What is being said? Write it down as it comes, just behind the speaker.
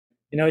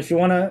if you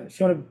wanna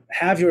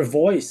have your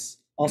voice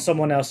on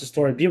someone else's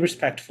story, be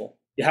respectful.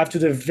 You have to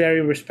do it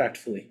very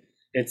respectfully.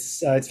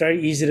 It's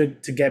very easy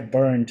to get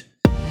burned.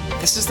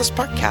 This is the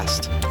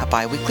Sparkcast, a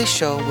bi-weekly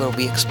show where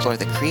we explore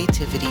the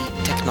creativity,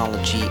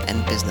 technology,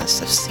 and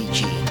business of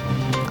CG.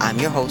 I'm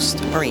your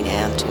host, Marina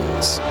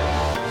Antunes.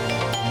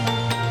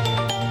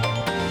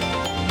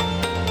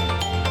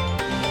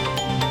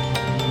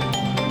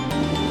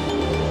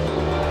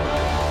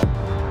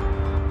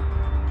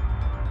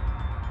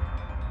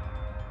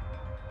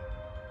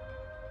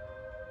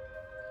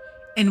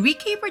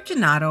 Henrique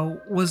Reginato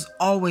was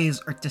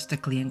always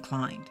artistically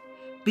inclined,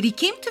 but he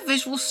came to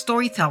visual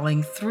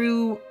storytelling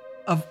through,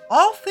 of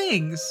all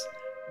things,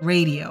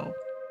 radio.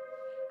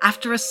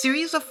 After a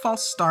series of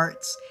false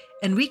starts,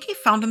 Henrique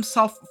found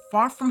himself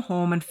far from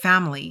home and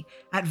family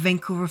at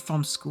Vancouver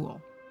Film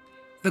School.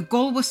 The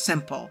goal was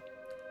simple: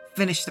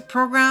 finish the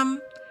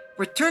program,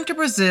 return to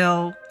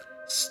Brazil,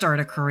 start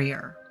a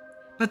career.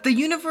 But the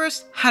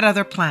universe had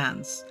other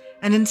plans,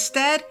 and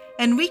instead,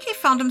 Henrique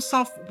found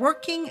himself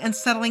working and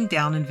settling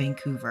down in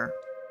Vancouver.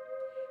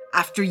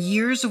 After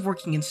years of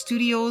working in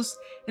studios,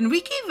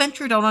 Henrique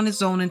ventured out on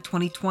his own in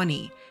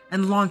 2020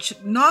 and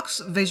launched Knox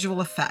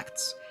Visual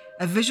Effects,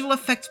 a visual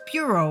effects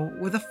bureau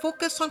with a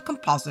focus on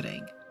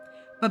compositing.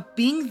 But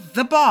being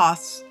the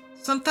boss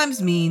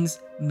sometimes means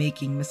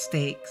making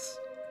mistakes.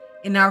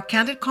 In our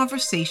candid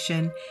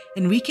conversation,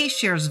 Henrique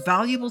shares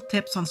valuable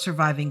tips on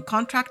surviving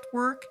contract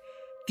work,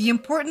 the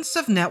importance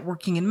of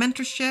networking and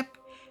mentorship,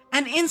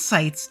 and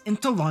insights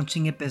into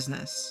launching a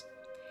business.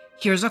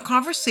 Here's a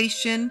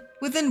conversation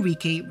with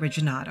Henrique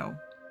Reginato.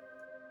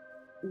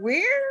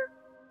 Where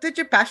did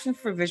your passion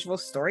for visual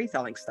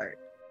storytelling start?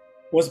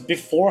 It was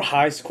before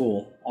high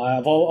school.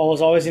 I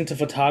was always into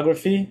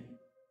photography,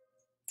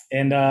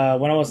 and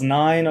when I was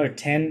 9 or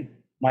 10,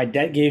 my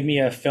dad gave me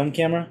a film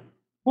camera,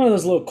 one of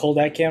those little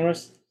Kodak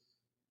cameras.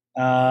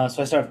 So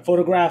I started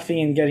photographing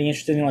and getting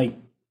interested in like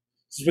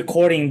just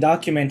recording,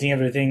 documenting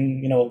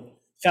everything,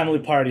 family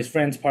parties,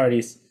 friends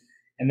parties.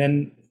 And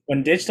then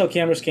when digital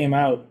cameras came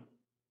out,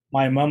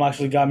 my mom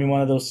actually got me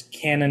one of those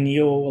Canon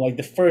Neo, like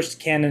the first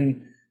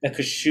Canon that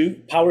could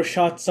shoot power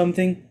shot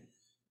something.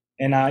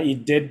 And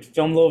it did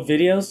film little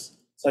videos.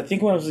 So I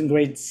think when I was in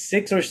grade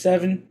 6 or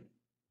 7,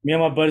 me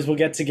and my buddies would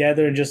get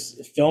together and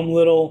just film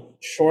little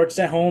shorts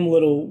at home,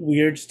 little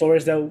weird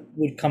stories that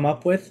would come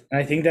up with.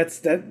 And I think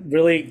that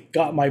really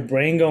got my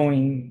brain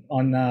going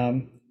on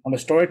the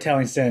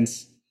storytelling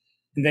sense.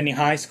 And then in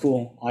high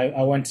school,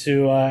 I went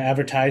to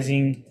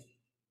advertising,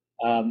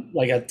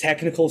 like a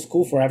technical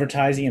school for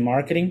advertising and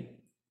marketing,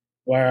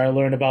 where I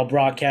learned about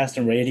broadcast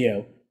and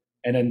radio.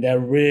 And then that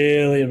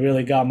really,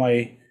 really got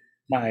my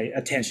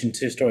attention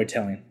to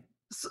storytelling.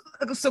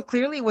 So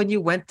clearly, when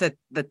you went to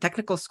the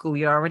technical school,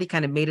 you already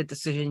kind of made a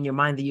decision in your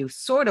mind that you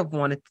sort of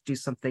wanted to do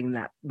something in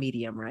that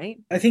medium, right?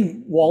 I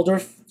think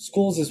Waldorf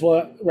schools is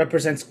what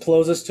represents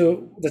closest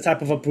to the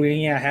type of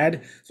upbringing I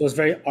had. So it's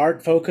very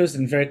art focused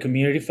and very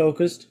community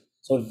focused.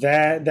 So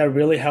that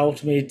really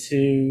helped me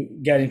to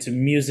get into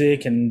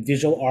music and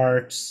visual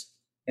arts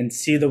and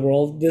see the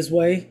world this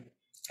way.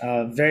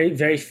 Very,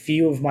 very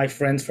few of my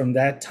friends from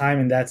that time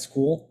in that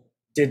school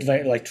did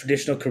like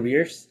traditional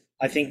careers.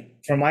 I think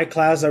from my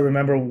class, I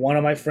remember one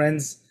of my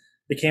friends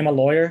became a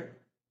lawyer.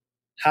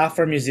 Half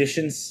are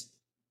musicians.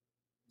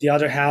 The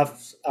other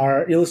half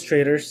are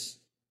illustrators.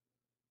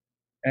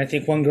 And I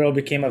think one girl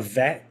became a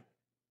vet,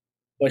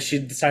 but she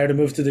decided to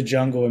move to the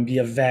jungle and be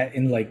a vet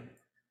in like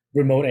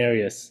remote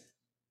areas.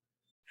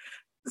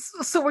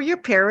 So were your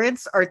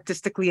parents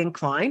artistically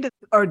inclined,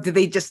 or did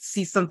they just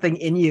see something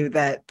in you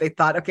that they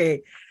thought,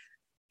 okay,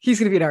 he's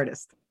going to be an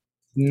artist?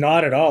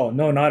 Not at all.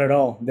 No, not at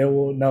all.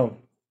 No,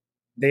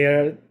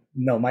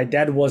 my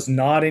dad was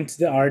not into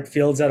the art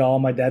fields at all.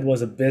 My dad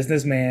was a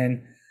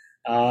businessman,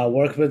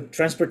 worked with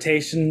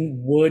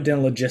transportation, wood,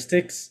 and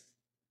logistics.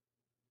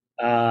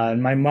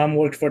 And my mom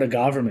worked for the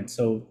government,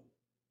 so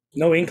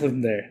no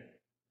inkling there.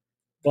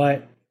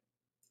 But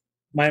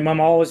my mom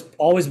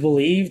always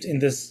believed in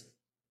this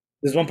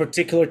one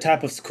particular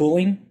type of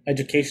schooling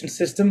education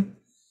system.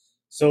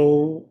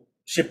 So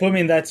she put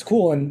me in that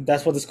school, and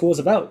that's what the school is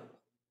about.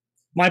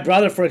 My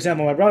brother, for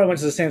example, went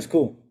to the same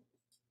school.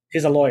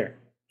 He's a lawyer.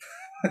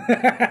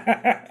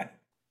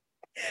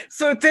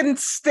 So it didn't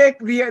stick.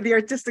 The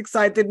artistic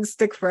side didn't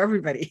stick for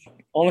everybody.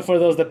 Only for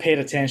those that paid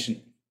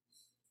attention.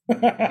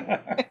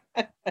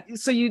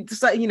 So you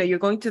decide, you're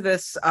going to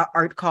this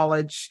art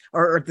college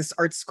or this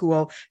art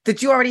school.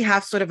 Did you already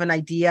have sort of an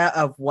idea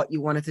of what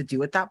you wanted to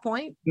do at that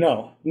point?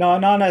 No,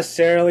 not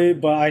necessarily,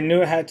 but I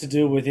knew it had to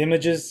do with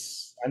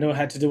images. I knew it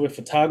had to do with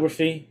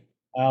photography.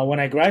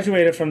 When I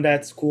graduated from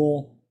that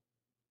school,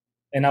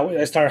 and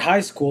I started high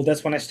school,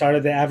 that's when I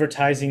started the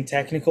advertising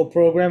technical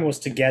program. It was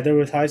together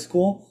with high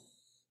school.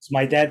 So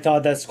my dad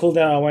thought that school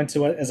that I went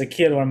to as a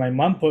kid, or my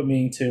mom put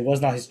me into,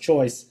 was not his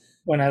choice.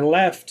 When I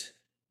left,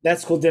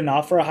 that school didn't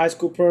offer a high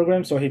school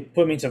program, so he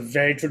put me into a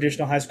very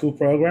traditional high school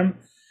program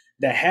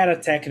that had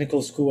a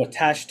technical school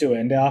attached to it,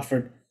 and they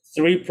offered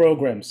 3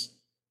 programs: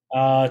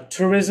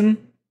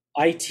 tourism,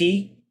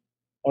 IT,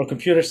 or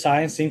computer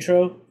science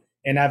intro,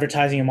 in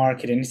advertising and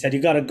marketing. He said,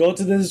 you got to go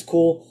to this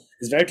school.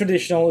 It's very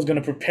traditional. It's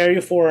going to prepare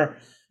you for,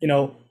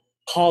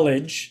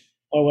 college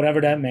or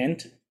whatever that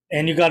meant.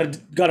 And you got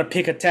to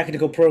pick a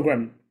technical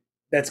program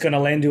that's going to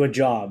land you a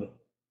job.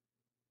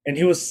 And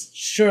he was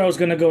sure I was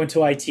going to go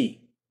into IT.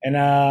 And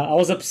I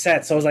was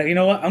upset. So I was like, you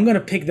know what? I'm going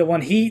to pick the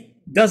one he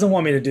doesn't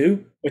want me to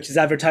do, which is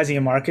advertising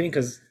and marketing.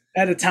 Because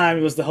at the time,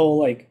 it was the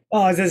whole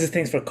this is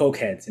things for coke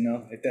heads,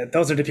 like that.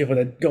 Those are the people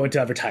that go into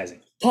advertising.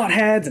 Pot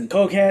heads and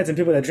coke heads and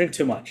people that drink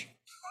too much.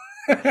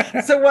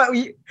 So what,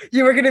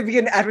 you were going to be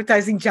an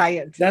advertising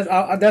giant?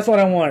 That's what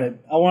I wanted.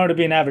 I wanted to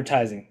be in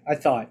advertising, I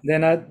thought.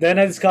 Then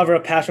I discovered a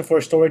passion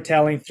for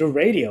storytelling through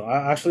radio.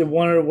 I actually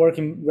wanted to work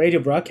in radio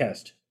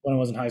broadcast when I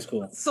was in high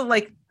school. So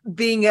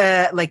being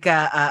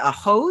a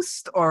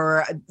host,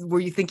 or were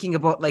you thinking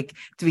about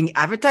doing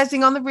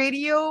advertising on the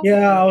radio?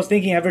 Yeah, I was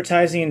thinking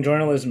advertising and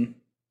journalism.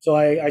 So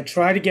I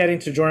tried to get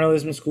into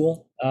journalism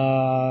school.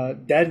 I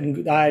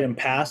didn't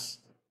pass.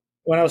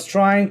 When I was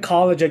trying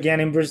college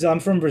again in Brazil, I'm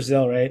from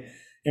Brazil, right?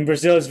 In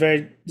Brazil, it's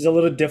a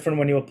little different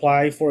when you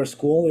apply for a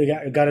school.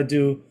 You got to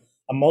do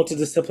a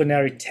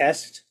multidisciplinary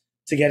test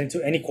to get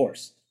into any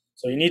course.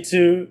 So you need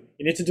to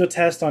do a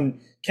test on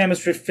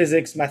chemistry,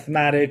 physics,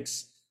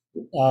 mathematics,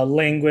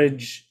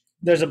 language.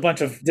 There's a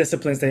bunch of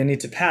disciplines that you need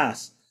to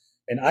pass.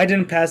 And I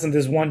didn't pass in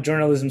this one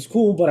journalism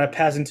school, but I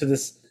passed into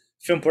this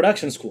film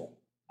production school.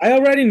 I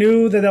already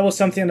knew that was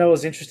something that I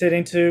was interested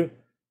into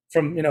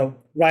from,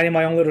 writing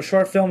my own little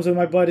short films with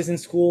my buddies in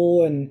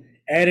school and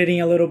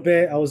editing a little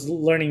bit. I was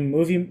learning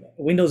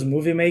Windows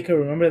Movie Maker.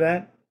 Remember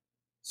that?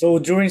 So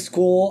during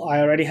school, I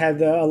already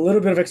had a little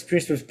bit of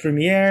experience with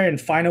Premiere and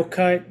Final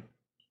Cut,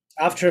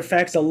 After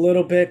Effects a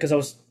little bit, because I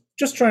was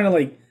just trying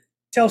to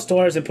tell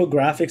stories and put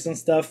graphics and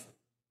stuff,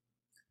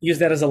 use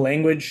that as a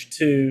language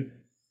to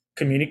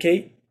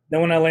communicate. Then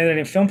when I landed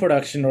in film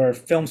production or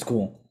film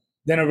school,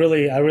 then I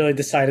really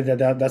decided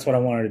that's what I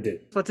wanted to do.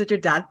 What did your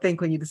dad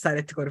think when you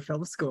decided to go to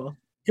film school?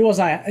 He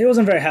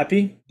wasn't very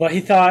happy, but he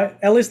thought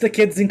at least the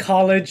kid's in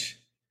college,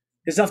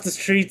 he's off the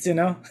streets,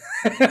 And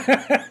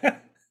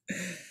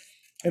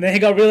then he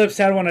got really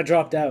upset when I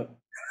dropped out.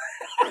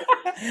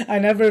 I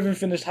never even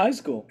finished high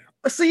school.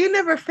 So you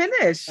never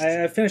finished?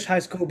 I finished high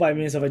school by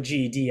means of a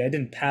GED. I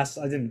didn't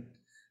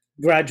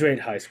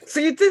graduate high school. So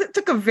you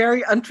took a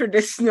very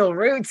untraditional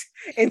route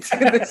into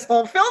this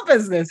whole film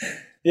business.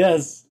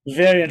 Yes,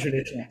 very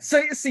untraditional.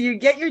 So you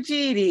get your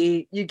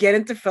GED, you get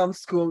into film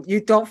school,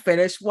 you don't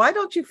finish. Why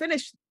don't you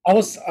finish? I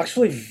was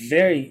actually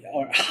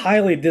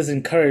highly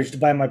disencouraged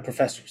by my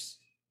professors.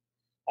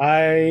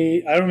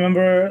 I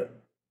remember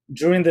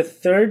during the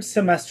third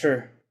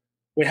semester,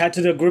 we had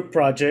to do a group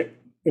project.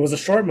 It was a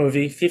short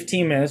movie,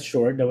 15 minutes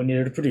short, that we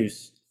needed to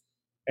produce.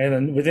 And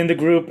then within the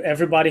group,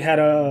 everybody had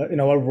a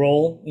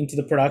role into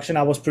the production.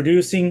 I was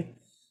producing.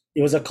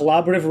 It was a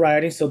collaborative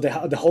writing, so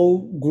the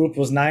whole group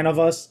was 9 of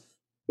us.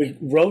 We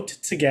wrote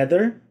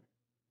together,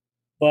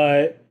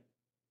 but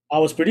I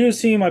was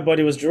producing, my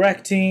buddy was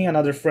directing,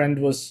 another friend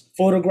was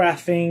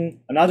photographing,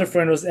 another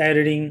friend was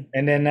editing,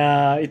 and then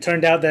it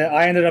turned out that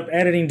I ended up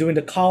editing, doing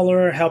the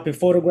color, helping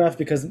photograph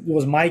because it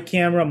was my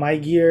camera, my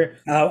gear.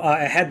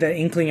 I had that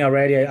inkling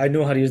already. I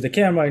knew how to use the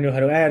camera, I knew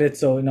how to edit,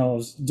 so I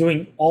was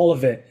doing all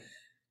of it.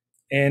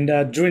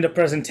 And during the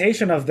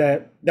presentation of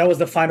that was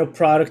the final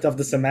product of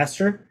the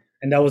semester,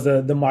 and that was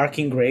the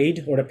marking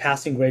grade or the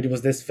passing grade. It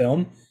was this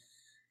film.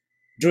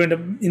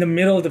 In the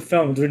middle of the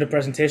film, during the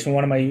presentation,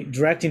 one of my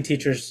directing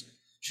teachers,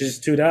 she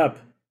stood up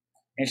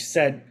and she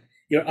said,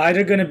 "You're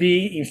either going to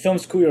be in film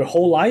school your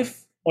whole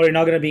life or you're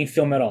not going to be in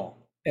film at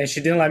all." And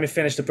she didn't let me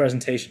finish the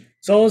presentation.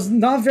 So I was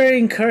not very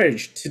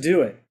encouraged to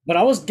do it. But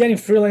I was getting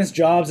freelance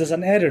jobs as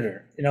an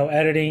editor,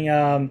 editing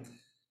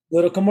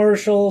little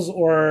commercials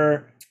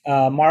or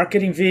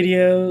marketing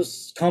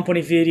videos,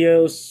 company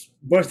videos,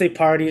 birthday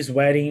parties,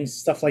 weddings,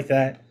 stuff like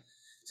that.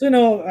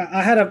 So,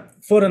 I had a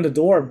foot on the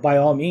door by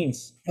all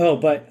means. Oh,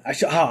 but I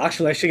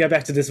should get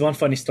back to this one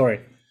funny story.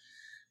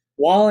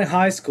 While in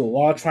high school,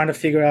 while trying to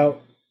figure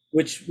out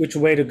which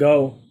way to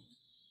go,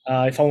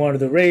 if I wanted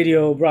the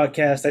radio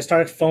broadcast, I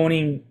started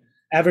phoning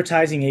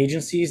advertising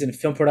agencies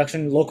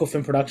and local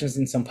film productions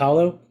in São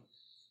Paulo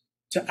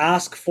to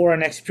ask for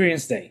an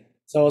experience day.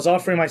 So I was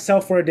offering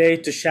myself for a day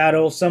to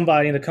shadow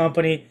somebody in the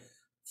company,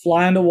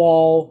 fly on the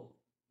wall.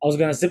 I was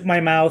going to zip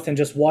my mouth and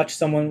just watch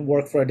someone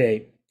work for a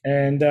day.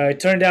 And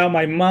it turned out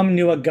my mom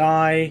knew a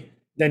guy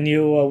that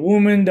knew a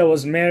woman that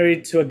was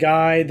married to a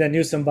guy that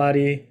knew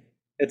somebody,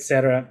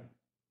 etc.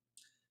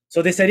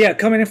 So they said, yeah,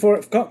 coming in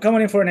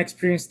for an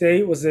experience day.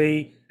 It was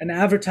an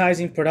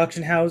advertising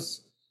production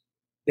house.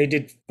 They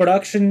did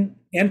production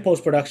and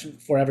post-production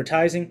for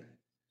advertising.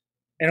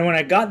 And when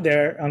I got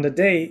there on the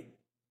day,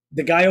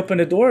 the guy opened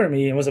the door to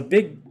me. It was a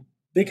big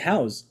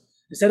house.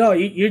 He said, "Oh,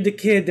 you're the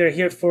kid. You're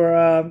here for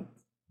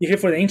the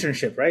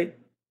internship, right?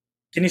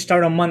 Can you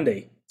start on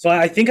Monday?" So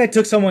I think I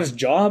took someone's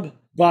job,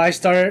 but I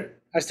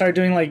started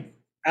doing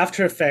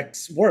After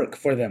Effects work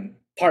for them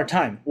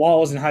part-time while I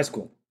was in high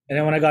school. And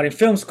then when I got in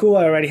film school,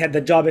 I already had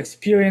the job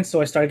experience, so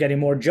I started getting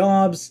more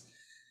jobs.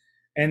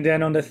 And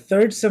then on the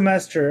third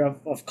semester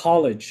of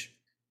college,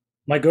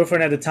 My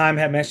girlfriend at the time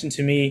had mentioned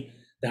to me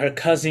that her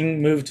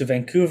cousin moved to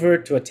Vancouver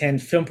to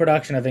attend film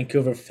production at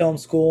Vancouver Film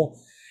School,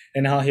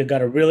 and how he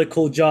got a really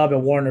cool job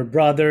at Warner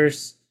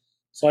Brothers.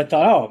 So I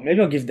thought, oh, maybe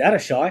I'll give that a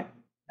shot.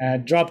 I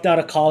dropped out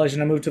of college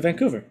and I moved to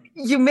Vancouver.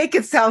 You make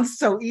it sound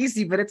so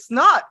easy, but it's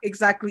not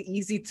exactly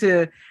easy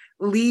to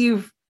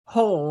leave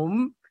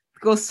home,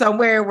 go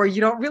somewhere where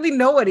you don't really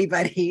know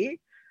anybody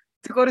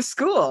to go to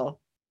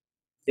school.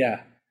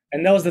 Yeah.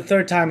 And that was the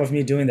third time of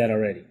me doing that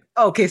already.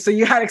 Okay, so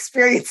you had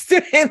experience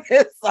doing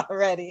this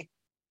already.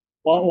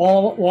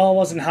 While I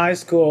was in high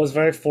school, I was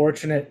very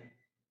fortunate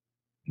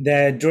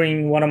that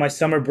during one of my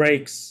summer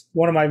breaks,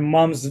 one of my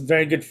mom's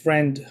very good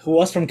friend who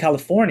was from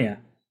California,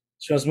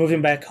 she was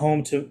moving back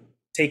home to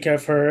take care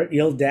of her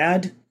ill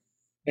dad,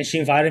 and she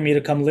invited me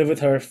to come live with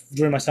her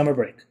during my summer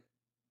break.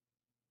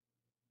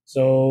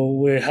 So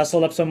we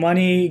hustled up some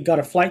money, got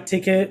a flight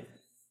ticket,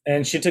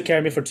 and she took care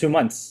of me for 2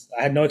 months.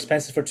 I had no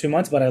expenses for 2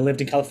 months, but I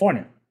lived in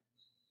California.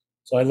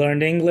 So I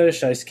learned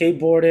English, I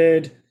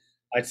skateboarded,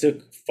 I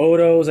took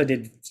photos, I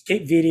did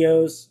skate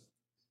videos,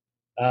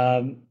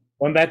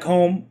 went back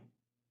home,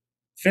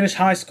 finished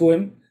high school.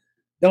 And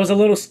there was a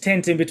little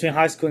stint in between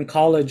high school and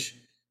college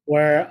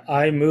where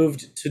I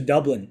moved to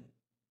Dublin,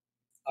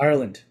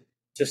 Ireland,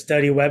 to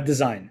study web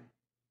design.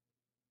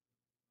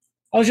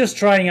 I was just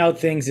trying out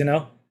things, you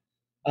know.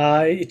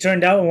 It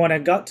turned out when I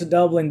got to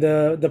Dublin,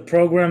 the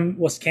program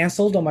was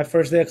canceled on my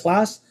first day of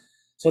class.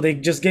 So they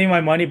just gave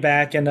my money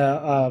back and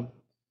a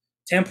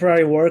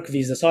temporary work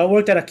visa. So I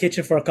worked at a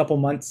kitchen for a couple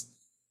months.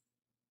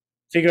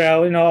 Figure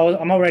out,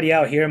 I'm already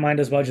out here, might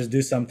as well just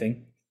do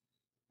something.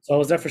 So I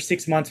was there for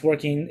 6 months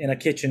working in a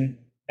kitchen.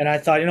 And I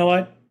thought, you know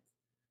what?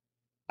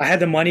 I had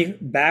the money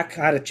back.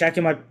 I had a check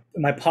in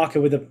my pocket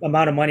with the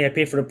amount of money I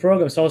paid for the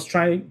program. So I was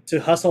trying to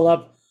hustle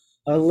up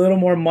a little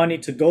more money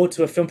to go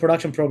to a film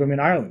production program in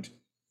Ireland.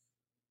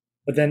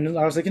 But then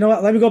I was like, you know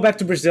what? Let me go back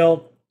to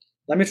Brazil.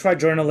 Let me try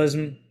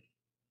journalism.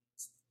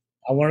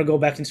 I want to go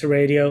back into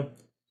radio.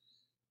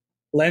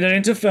 Landed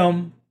into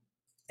film.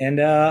 And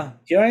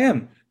here I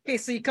am. Okay,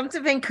 so you come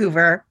to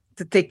Vancouver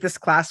to take this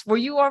class. Were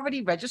you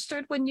already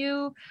registered when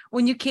you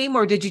came,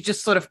 or did you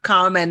just sort of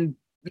come and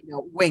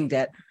winged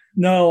it?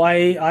 No,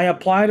 I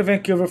applied to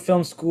Vancouver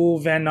Film School,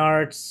 Van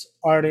Arts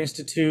Art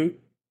Institute,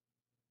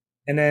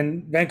 and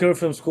then Vancouver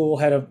Film School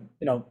had a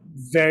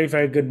very,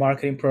 very good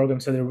marketing program.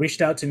 So they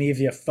reached out to me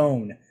via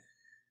phone,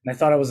 and I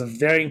thought I was a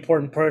very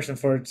important person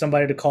for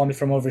somebody to call me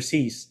from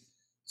overseas.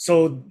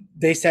 So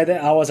they said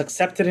that I was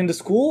accepted into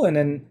school, and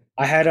then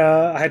I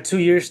had 2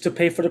 years to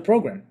pay for the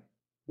program.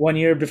 1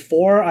 year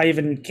before I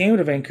even came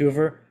to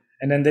Vancouver,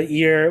 and then the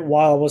year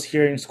while I was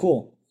here in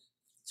school.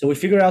 So we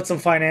figured out some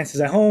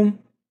finances at home.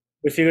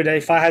 We figured that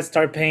if I had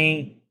started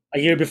paying a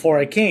year before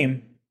I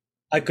came,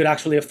 I could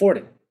actually afford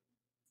it.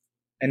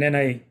 And then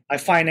I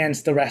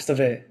financed the rest of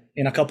it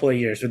in a couple of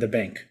years with the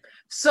bank.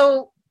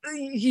 So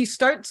you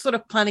start sort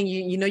of planning,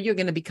 you're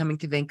going to be coming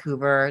to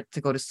Vancouver to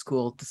go to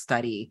school to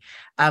study.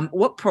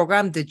 What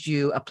program did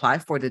you apply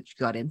for that you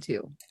got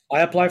into?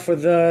 I applied for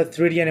the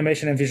 3D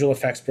animation and visual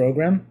effects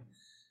program.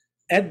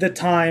 At the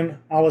time,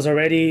 I was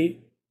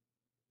already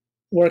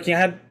working. I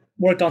had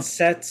worked on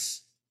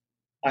sets.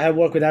 I had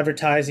worked with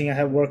advertising. I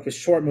had worked with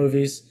short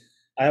movies.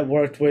 I had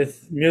worked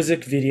with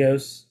music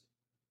videos,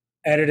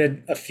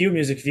 edited a few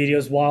music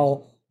videos while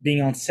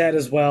being on set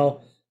as well,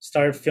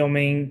 started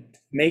filming,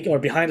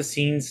 behind the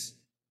scenes.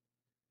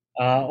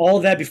 All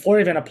that before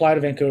I even applied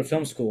to Vancouver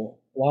Film School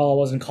while I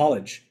was in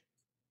college.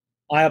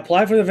 I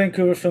applied for the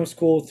Vancouver Film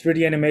School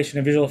 3D animation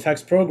and visual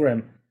effects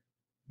program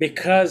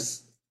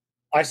because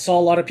I saw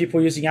a lot of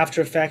people using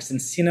After Effects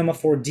and Cinema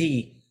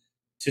 4D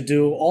to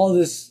do all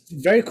this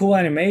very cool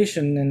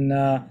animation and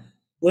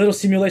little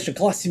simulation,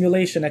 class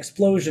simulation,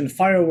 explosion,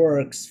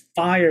 fireworks,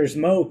 fire,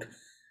 smoke.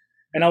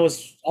 And I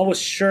was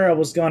sure I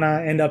was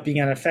gonna end up being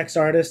an effects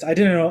artist. I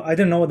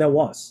didn't know what that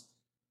was.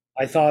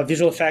 I thought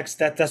visual effects,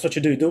 that's what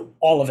you do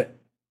all of it.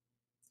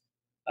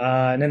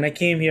 And then I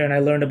came here and I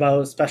learned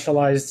about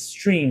specialized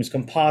streams,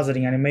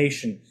 compositing,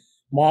 animation,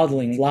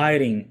 modeling,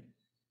 lighting.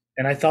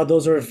 And I thought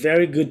those were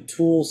very good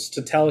tools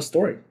to tell a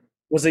story. It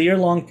was a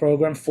year-long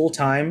program,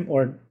 full-time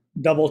or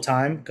double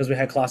time, because we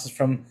had classes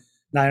from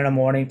 9 in the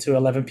morning to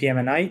 11 p.m.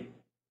 at night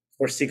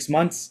for 6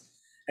 months,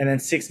 and then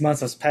 6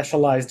 months of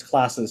specialized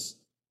classes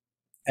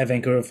at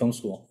Vancouver Film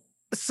School.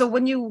 So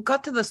when you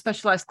got to the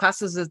specialized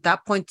classes, at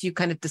that point, do you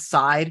kind of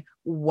decide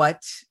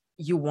what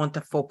you want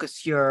to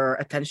focus your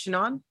attention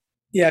on?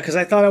 Yeah, because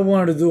I thought I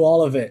wanted to do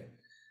all of it.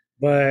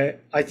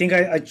 But I think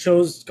I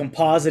chose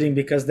compositing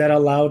because that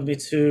allowed me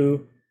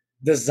to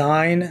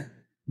design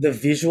the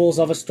visuals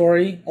of a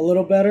story a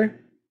little better.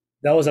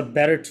 That was a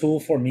better tool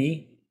for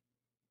me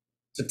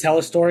to tell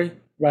a story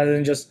rather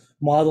than just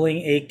modeling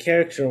a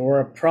character or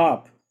a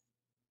prop.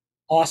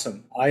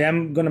 Awesome. I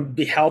am going to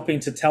be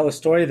helping to tell a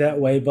story that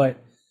way, but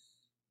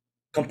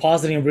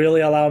compositing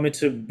really allowed me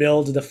to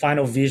build the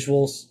final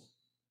visuals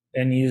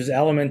and use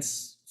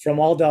elements from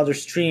all the other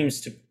streams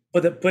to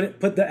put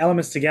the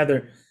elements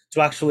together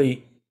to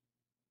actually,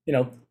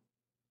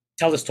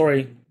 tell the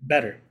story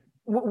better.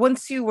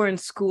 Once you were in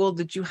school,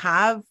 did you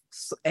have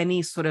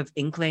any sort of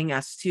inkling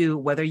as to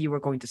whether you were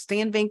going to stay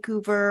in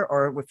Vancouver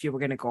or if you were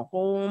going to go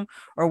home?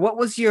 Or what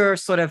was your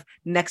sort of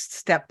next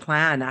step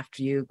plan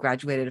after you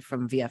graduated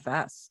from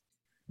VFS?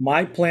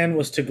 My plan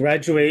was to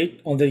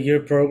graduate on the year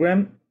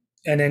program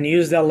and then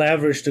use that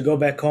leverage to go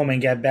back home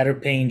and get better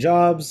paying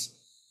jobs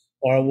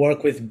or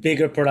work with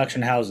bigger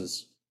production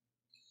houses.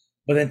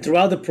 But then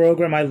throughout the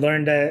program, I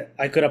learned that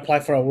I could apply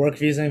for a work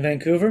visa in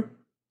Vancouver.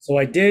 So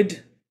I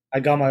did. I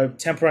got my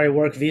temporary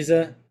work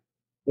visa. It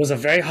was a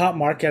very hot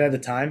market at the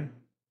time.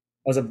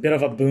 It was a bit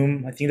of a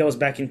boom. I think that was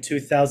back in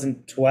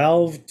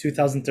 2012,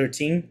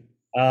 2013.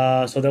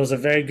 So there was a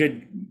very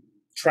good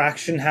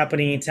traction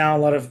happening in town.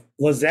 A lot of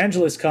Los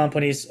Angeles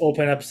companies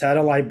opened up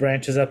satellite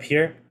branches up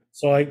here.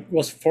 So I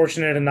was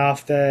fortunate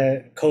enough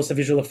that Costa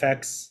Visual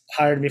Effects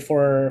hired me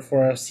for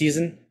a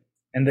season,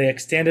 and they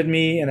extended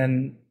me, and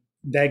then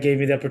that gave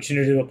me the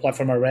opportunity to apply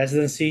for my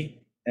residency.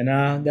 And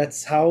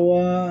that's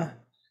how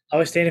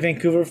I stayed in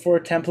Vancouver for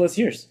 10 plus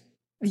years.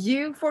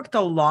 You've worked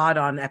a lot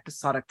on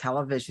episodic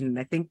television. And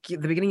I think the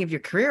beginning of your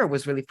career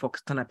was really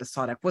focused on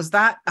episodic. Was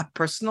that a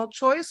personal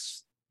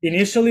choice?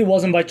 Initially, it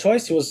wasn't by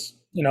choice. It was,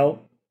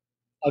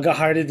 I got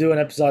hired to do an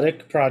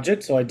episodic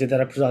project. So I did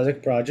that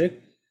episodic project.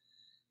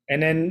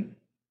 And then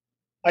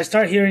I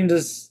started hearing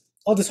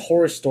all these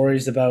horror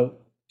stories about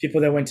people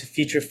that went to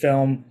feature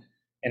film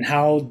and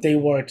how they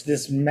worked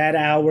this mad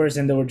hours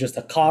and they were just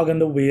a cog on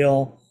the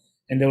wheel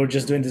and they were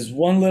just doing this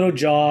one little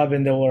job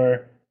and they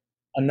were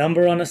a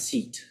number on a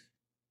seat.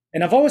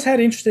 And I've always had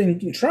interest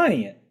in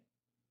trying it.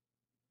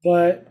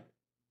 But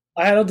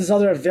I had all these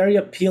other very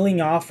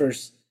appealing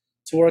offers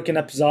to work in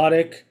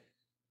episodic,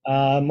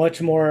 a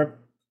much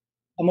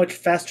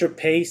faster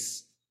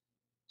pace,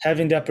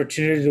 having the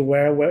opportunity to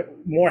wear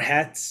more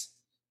hats,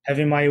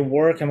 having my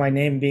work and my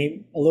name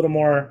be a little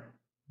more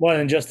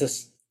than just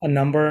a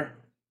number.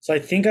 So I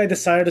think I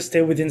decided to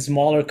stay within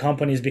smaller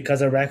companies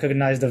because I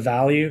recognize the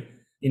value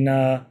in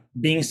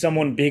being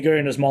someone bigger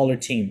in a smaller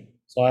team.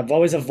 So I've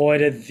always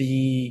avoided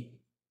the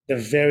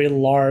very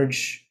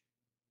large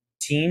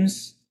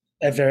teams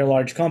at very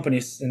large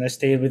companies, and I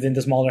stayed within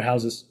the smaller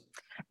houses.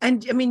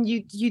 And I mean,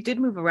 you did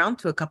move around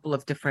to a couple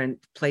of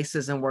different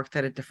places and worked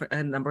at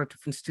a number of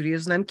different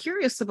studios. And I'm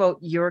curious about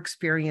your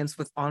experience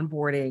with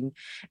onboarding,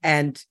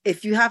 and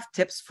if you have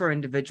tips for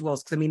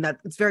individuals, because I mean that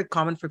it's very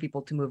common for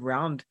people to move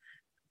around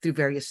through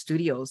various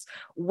studios.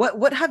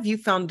 What have you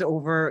found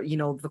over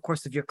the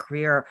course of your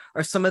career,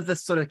 or some of the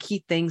sort of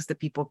key things that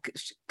people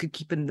could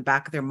keep in the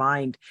back of their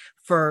mind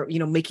for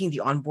making the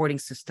onboarding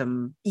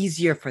system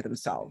easier for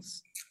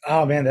themselves?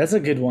 Oh man, that's a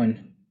good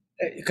one,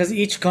 because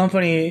each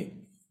company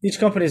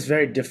is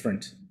very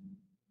different.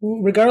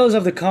 Regardless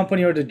of the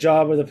company or the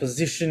job or the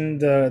position,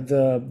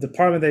 the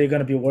department that you're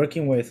going to be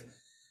working with,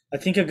 I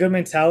think a good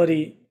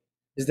mentality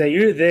is that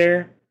you're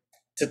there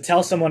to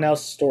tell someone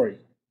else's story.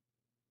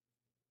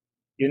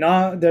 You're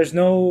not. There's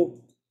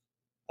no.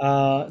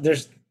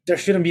 There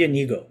shouldn't be an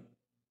ego.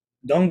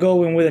 Don't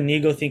go in with an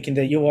ego thinking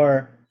that you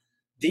are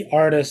the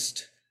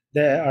artist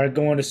that are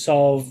going to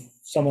solve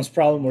someone's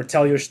problem or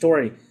tell your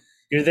story.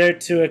 You're there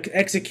to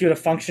execute a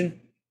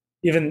function,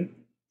 even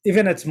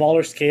at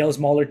smaller scale,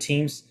 smaller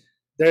teams.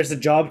 There's a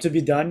job to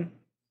be done.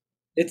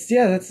 It's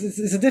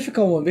a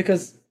difficult one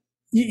because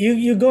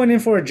you're going in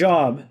for a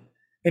job,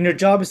 and your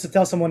job is to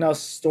tell someone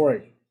else's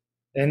story,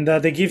 and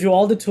they give you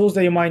all the tools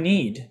that you might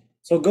need.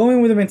 So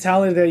going with the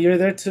mentality that you're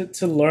there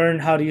to learn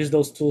how to use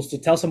those tools to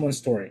tell someone's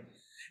story,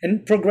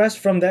 and progress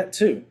from that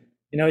too.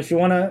 If you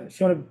wanna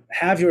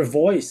have your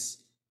voice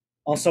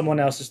on someone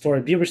else's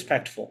story, be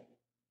respectful.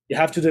 You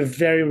have to do it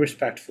very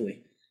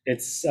respectfully.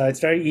 It's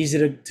very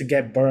easy to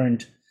get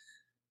burned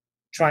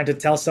trying to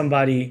tell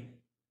somebody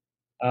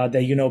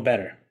that you know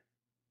better.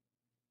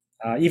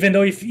 Even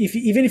if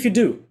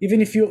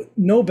you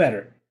know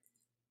better,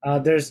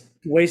 there's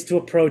ways to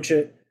approach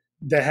it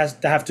that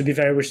have to be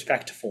very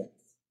respectful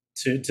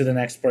to the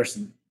next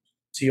person,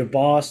 to your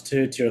boss,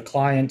 to your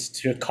client,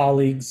 to your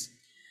colleagues.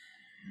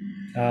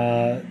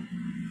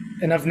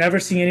 And I've never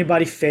seen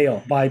anybody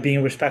fail by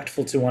being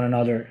respectful to one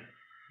another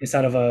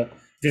inside of a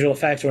visual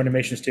effects or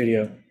animation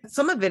studio.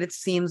 Some of it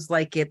seems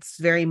like it's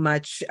very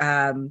much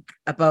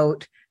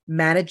about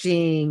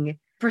managing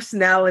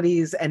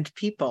personalities and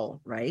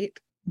people, right?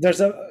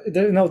 There's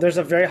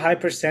a very high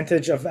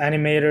percentage of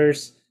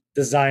animators,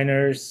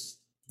 designers,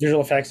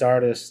 visual effects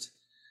artists.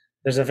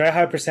 There's a very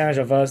high percentage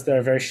of us that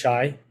are very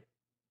shy,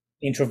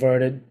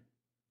 introverted,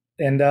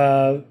 and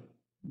the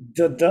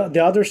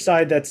other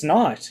side that's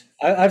not.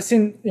 I've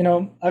seen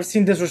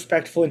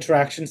disrespectful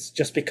interactions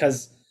just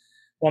because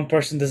one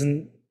person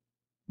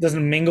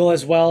doesn't mingle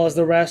as well as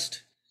the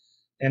rest,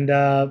 and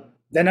that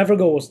never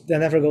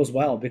goes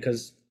well,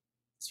 because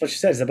that's what she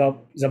said. It's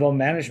about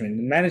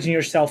managing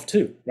yourself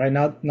too, right?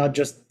 Not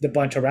just the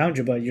bunch around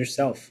you, but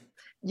yourself.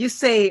 You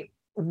say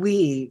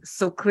we,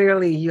 so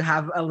clearly you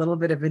have a little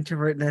bit of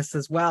introvertness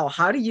as well.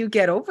 How do you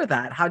get over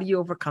that? How do you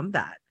overcome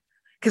that?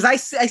 Because I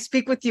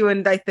speak with you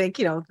and I think,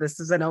 this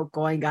is an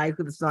outgoing guy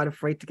who's not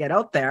afraid to get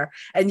out there.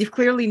 And you've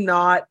clearly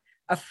not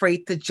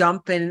afraid to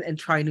jump in and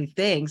try new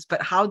things.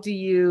 But how do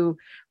you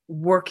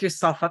work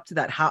yourself up to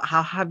that?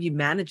 How have you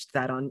managed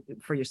that on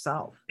for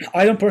yourself?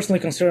 I don't personally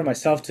consider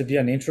myself to be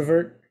an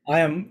introvert.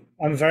 I'm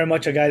very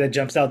much a guy that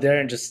jumps out there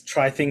and just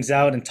try things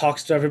out and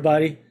talks to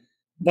everybody.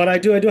 But I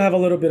do have a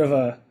little bit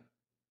of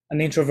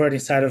an introvert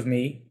inside of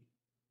me.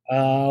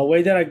 A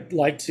way that I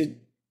like to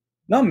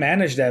not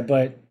manage that,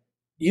 but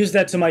use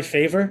that to my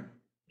favor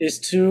is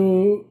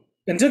to,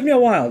 and it took me a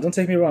while, don't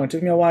take me wrong, it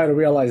took me a while to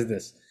realize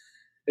this,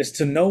 is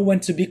to know when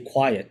to be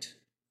quiet,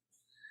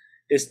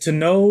 is to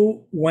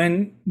know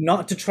when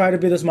not to try to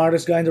be the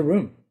smartest guy in the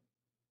room.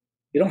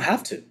 You don't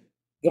have to.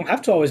 You don't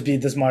have to always be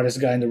the smartest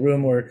guy in the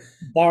room or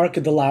bark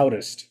the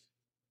loudest.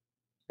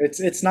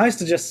 It's nice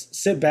to just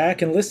sit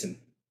back and listen.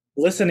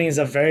 Listening is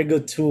a very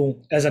good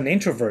tool as an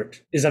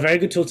introvert, is a very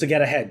good tool to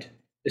get ahead,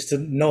 is to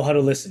know how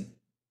to listen,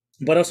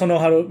 but also know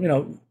how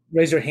to,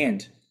 raise your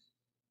hand.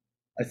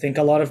 I think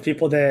a lot of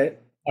people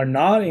that are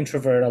not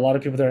introvert, a lot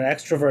of people that are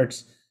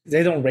extroverts,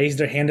 they don't raise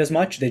their hand as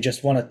much. They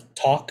just want to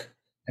talk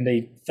and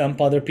they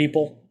thump other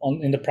people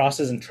in the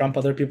process and trump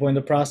other people in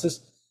the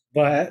process.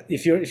 But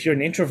if you're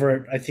an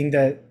introvert, I think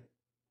that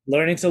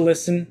learning to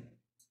listen,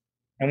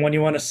 and when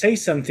you want to say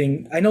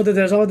something, I know that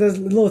there's all this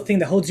little thing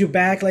that holds you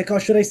back, like, oh,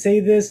 should I say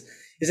this?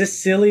 Is this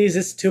silly? Is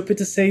this stupid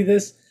to say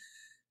this?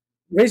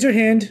 Raise your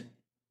hand,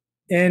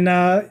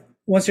 and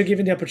once you're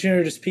given the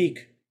opportunity to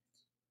speak,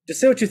 just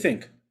say what you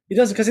think. It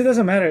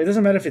doesn't matter. It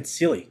doesn't matter if it's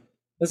silly.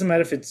 It doesn't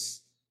matter if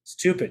it's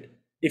stupid.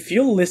 If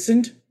you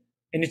listened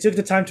and you took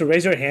the time to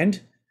raise your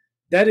hand,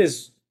 that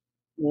is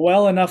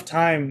well enough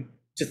time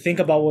to think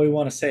about what you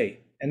want to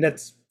say, and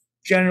that's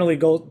generally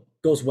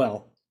goes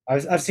well.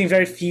 I've seen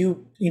very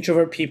few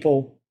introvert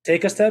people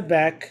take a step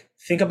back,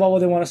 think about what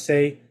they want to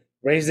say,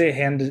 raise their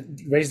hand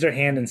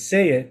and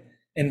say it,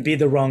 and be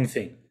the wrong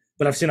thing.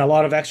 But I've seen a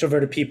lot of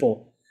extroverted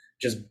people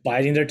just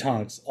biting their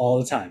tongues all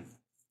the time.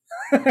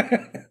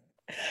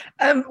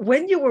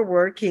 When you were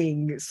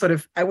working, sort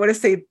of, I want to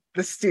say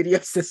the studio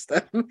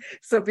system.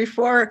 So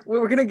before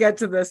we're going to get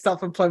to the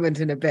self-employment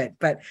in a bit,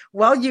 but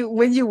when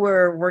you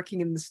were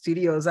working in the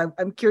studios,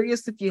 I'm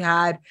curious if you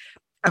had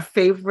a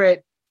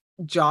favorite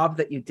job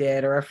that you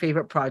did or a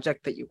favorite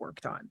project that you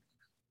worked on.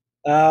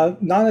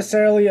 Not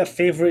necessarily a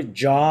favorite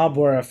job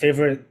or a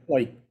favorite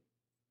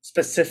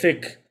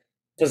specific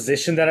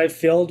position that I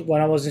filled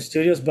when I was in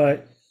studios,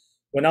 but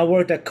when I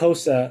worked at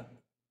COSA,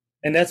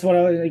 and that's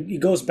it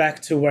goes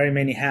back to wearing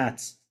many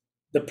hats.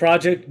 The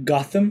project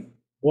Gotham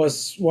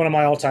was one of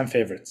my all-time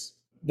favorites.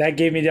 That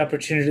gave me the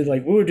opportunity, we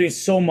were doing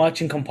so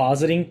much in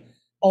compositing.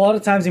 A lot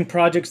of times in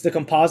projects, the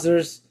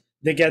compositors,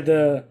 they get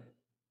the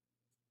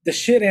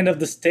shit end of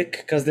the stick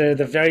because they're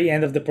the very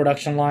end of the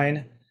production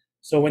line.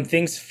 So when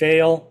things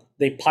fail,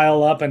 they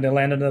pile up and they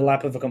land on the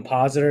lap of a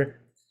compositor.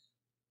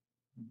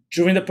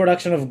 During the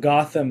production of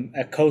Gotham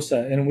at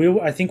COSA,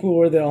 and I think we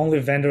were the only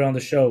vendor on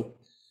the show,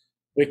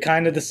 we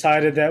kind of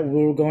decided that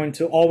we were going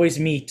to always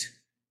meet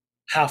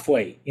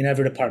halfway in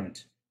every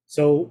department.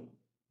 So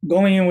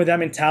going in with that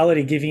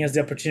mentality, giving us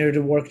the opportunity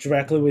to work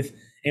directly with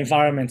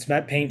environments,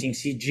 matte painting,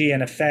 CG,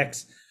 and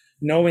effects,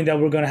 knowing that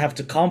we're going to have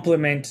to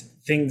complement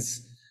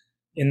things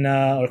in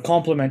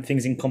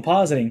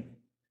compositing,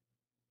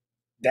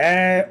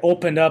 that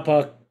opened up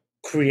a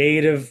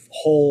creative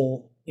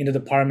hole in the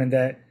department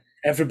that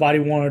everybody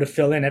wanted to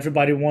fill in.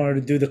 Everybody wanted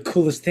to do the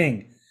coolest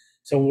thing.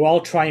 So we're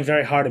all trying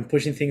very hard and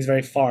pushing things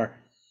very far.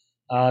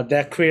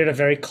 That created a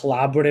very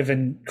collaborative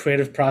and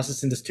creative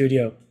process in the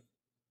studio.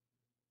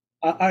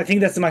 I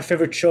think that's my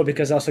favorite show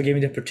because it also gave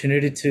me the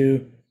opportunity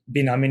to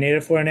be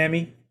nominated for an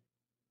Emmy.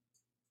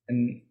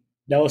 And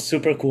that was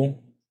super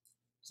cool.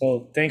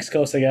 So thanks,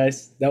 COSA,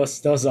 guys. That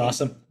was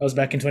awesome. That was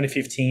back in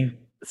 2015.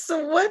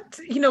 So what,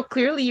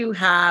 clearly you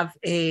have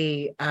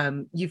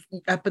you've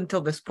up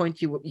until this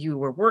point, you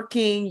were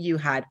working, you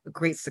had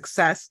great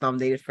success,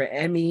 nominated for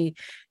Emmy,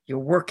 your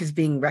work is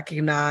being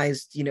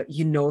recognized,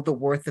 you know the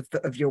worth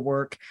of your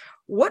work.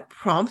 What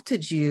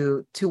prompted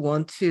you to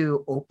want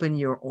to open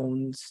your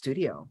own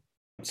studio?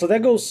 So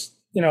that goes,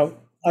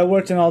 I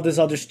worked in all these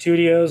other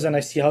studios and I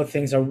see how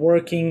things are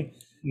working.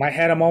 My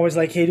head, I'm always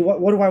like, hey,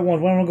 what do I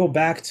want? I want to go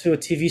back to a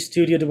TV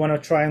studio to want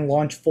to try and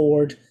launch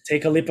forward,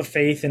 take a leap of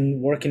faith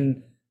and work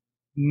in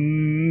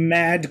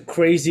mad,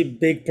 crazy,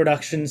 big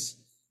productions,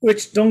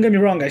 which, don't get me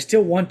wrong, I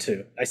still want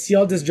to. I see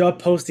all these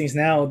job postings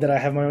now that I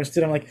have my own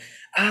studio. I'm like,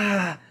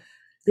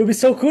 it would be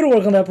so cool to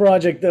work on that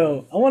project,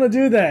 though. I want to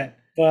do that.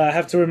 But I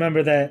have to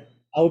remember that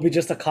I will be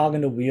just a cog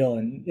in the wheel.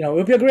 And,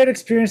 it'll be a great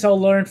experience. I'll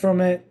learn from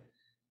it.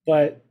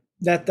 But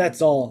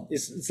that's all.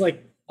 It's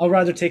like, I'll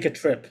rather take a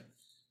trip.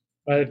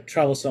 Rather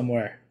travel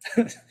somewhere.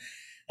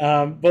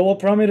 But what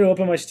prompted me to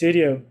open my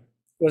studio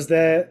was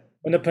that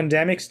when the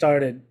pandemic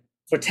started,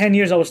 for 10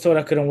 years, I was told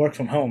I couldn't work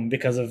from home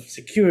because of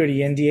security,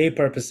 NDA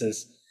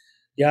purposes,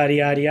 yada,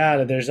 yada,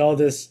 yada. There's all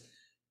this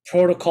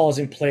protocols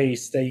in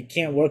place that you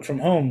can't work from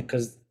home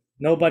because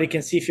nobody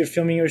can see if you're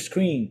filming your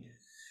screen.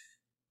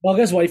 Well,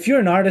 guess what? If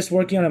you're an artist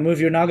working on a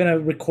movie, you're not going to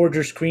record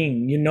your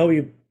screen.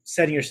 You're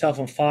setting yourself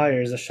on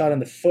fire. It's a shot in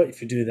the foot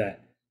if you do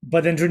that.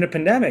 But then during the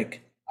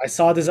pandemic, I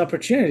saw this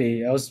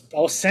opportunity. I was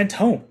sent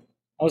home.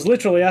 I was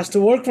literally asked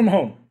to work from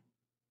home.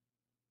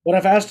 What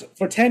I've asked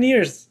for 10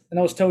 years and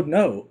I was told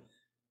no,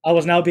 I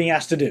was now being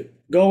asked to do.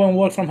 Go and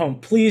work from home.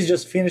 Please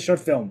just finish your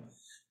film.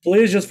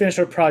 Please just finish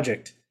your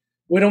project.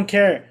 We don't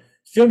care.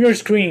 Film your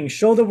screen,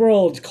 show the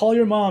world, call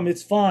your mom,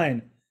 it's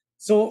fine.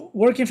 So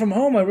working from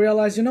home, I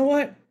realized, you know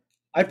what?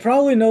 I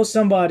probably know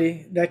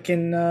somebody that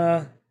can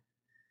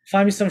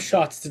find me some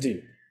shots to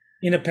do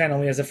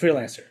independently as a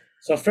freelancer.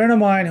 So a friend of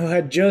mine who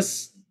had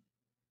just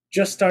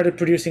started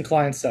producing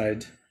client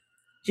side,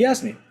 he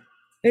asked me,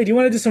 hey, do you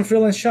want to do some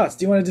freelance shots?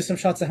 Do you want to do some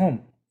shots at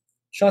home?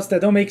 Shots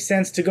that don't make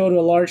sense to go to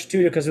a large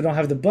studio because we don't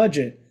have the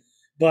budget,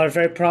 but are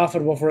very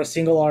profitable for a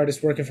single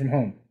artist working from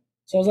home.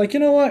 So I was like, you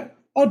know what?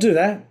 I'll do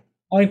that.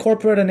 I'll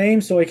incorporate a name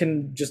so I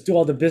can just do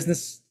all the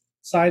business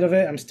side of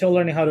it. I'm still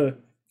learning how to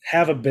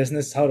have a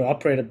business, how to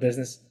operate a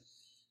business.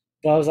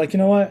 But I was like, you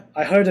know what?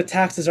 I heard the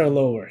taxes are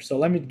lower, so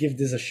let me give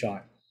this a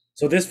shot.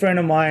 So this friend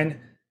of mine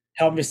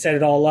helped me set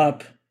it all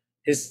up.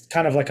 He's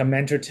kind of like a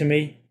mentor to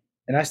me.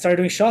 And I started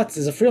doing shots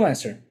as a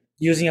freelancer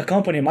using a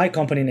company, my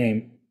company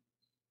name.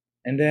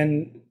 And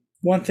then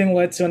one thing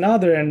led to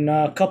another, and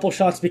a couple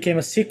shots became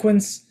a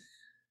sequence.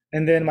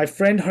 And then my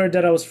friend heard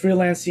that I was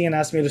freelancing and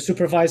asked me to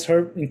supervise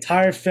her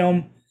entire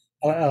film,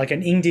 like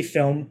an indie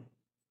film,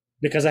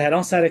 because I had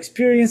on-set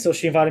experience. So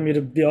she invited me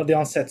to be the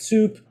on-set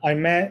soup. I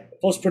met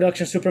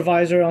post-production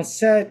supervisor on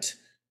set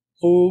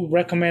who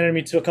recommended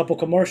me to a couple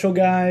commercial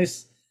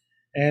guys.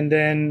 And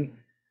then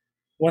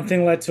one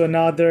thing led to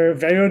another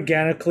very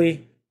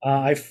organically.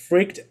 I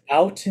freaked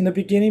out in the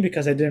beginning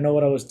because I didn't know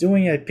what I was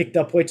doing. I picked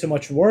up way too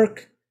much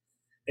work.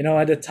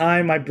 At the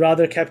time, my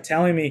brother kept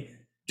telling me,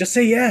 just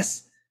say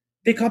yes,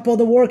 pick up all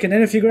the work, and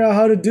then figure out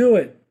how to do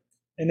it.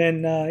 And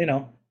then,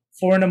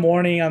 4 a.m,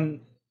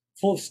 I'm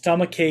full of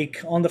stomachache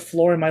on the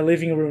floor in my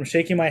living room,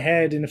 shaking my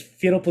head in a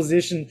fetal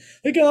position.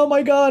 Like, oh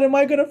my God, am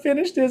I going to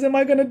finish this? Am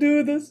I going to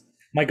do this?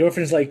 My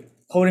girlfriend's like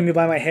holding me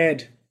by my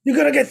head. You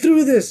got to get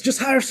through this. Just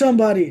hire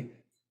somebody.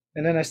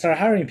 And then I start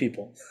hiring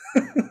people.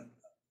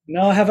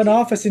 Now I have an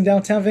office in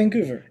downtown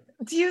Vancouver.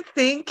 Do you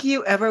think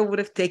you ever would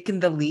have taken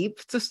the leap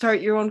to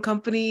start your own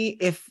company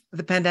if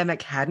the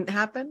pandemic hadn't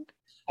happened?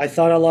 I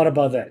thought a lot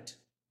about that.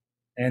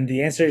 And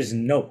the answer is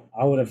no.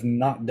 I would have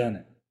not done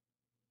it.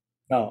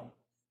 No.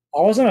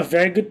 I was on a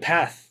very good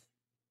path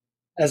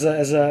as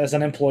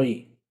an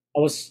employee. I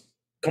was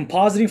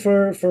compositing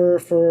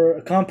for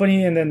a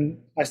company, and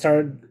then I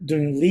started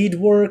doing lead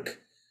work.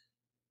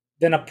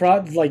 Then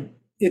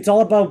it's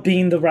all about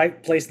being in the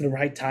right place in the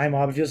right time,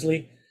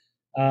 obviously.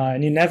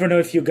 And you never know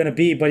if you're going to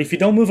be, but if you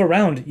don't move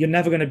around, you're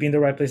never going to be in the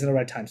right place in the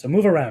right time. So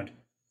move around,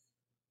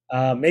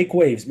 make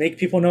waves, make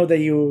people know that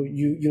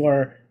you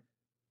are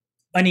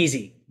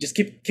uneasy. Just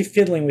keep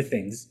fiddling with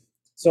things.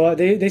 So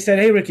they said,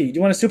 hey, Ricky, do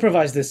you want to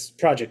supervise this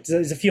project?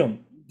 It's a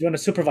film. Do you want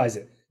to supervise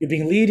it? You're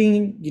being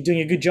leading. You're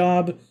doing a good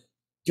job. Do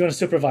you want to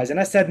supervise? And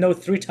I said no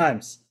 3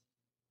 times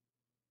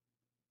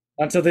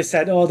until they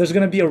said, oh, there's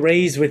going to be a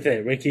raise with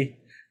it, Ricky.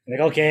 I'm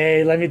like,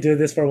 okay, let me do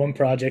this for one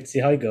project,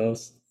 see how it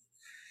goes.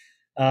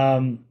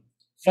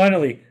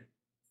 Finally,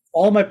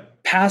 all my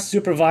past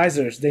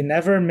supervisors, they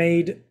never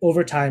made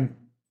overtime.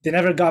 They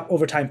never got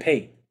overtime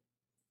pay.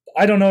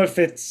 I don't know if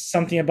it's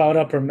something about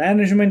upper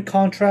management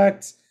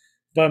contracts,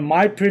 but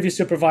my previous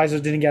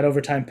supervisors didn't get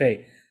overtime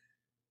pay.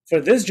 For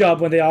this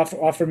job, when they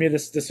offered me the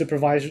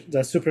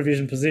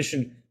supervision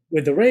position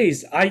with the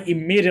raise, I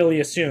immediately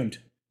assumed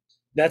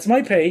that's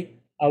my pay.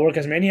 I work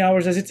as many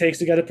hours as it takes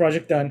to get the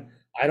project done.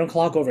 I don't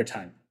clock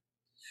overtime.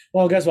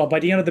 Well, guess what? By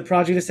the end of the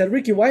project, they said,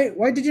 Ricky,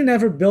 why did you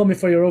never bill me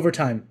for your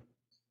overtime?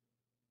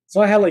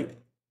 So I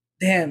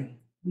had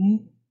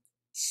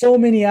so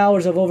many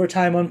hours of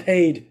overtime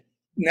unpaid.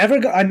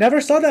 I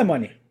never saw that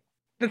money.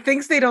 The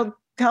things they don't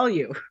tell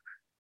you.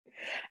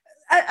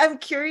 I'm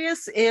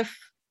curious if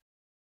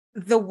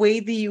the way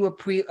that you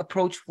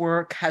approach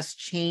work has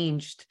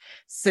changed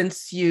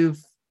since you've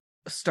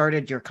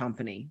started your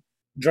company.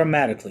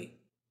 Dramatically.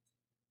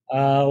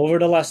 Over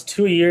the last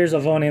 2 years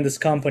of owning this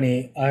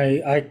company,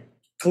 I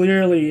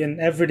clearly, and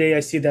every day I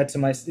see that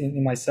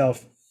in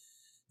myself,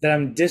 that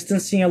I'm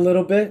distancing a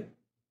little bit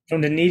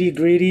from the nitty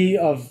gritty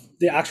of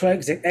the actual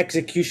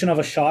execution of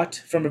a shot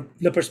from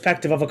the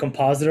perspective of a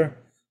compositor.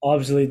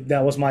 Obviously,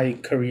 that was my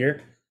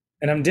career.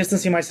 And I'm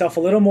distancing myself a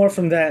little more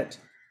from that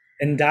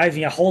and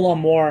diving a whole lot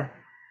more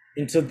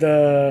into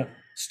the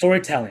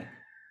storytelling,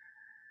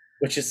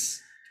 which is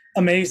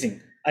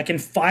amazing. I can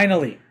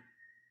finally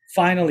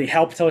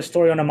help tell a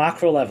story on a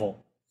macro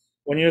level.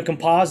 When you're a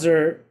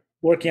compositor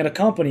working at a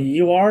company,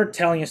 you are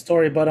telling a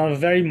story, but on a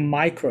very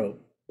micro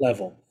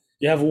level.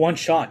 You have one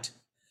shot.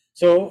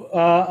 So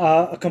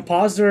a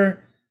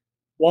compositor,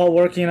 while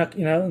working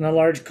in a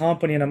large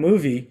company in a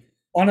movie,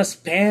 on a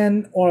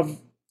span of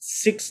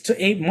 6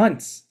 to 8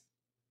 months,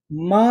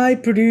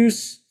 might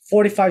produce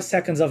 45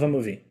 seconds of a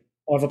movie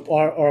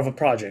or of a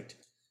project.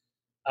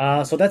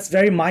 So that's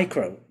very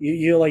micro.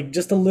 You're like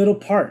just a little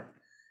part.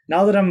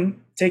 Now that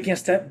I'm taking a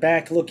step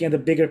back, looking at the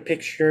bigger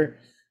picture,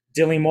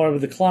 dealing more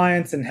with the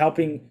clients and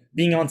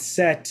being on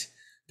set,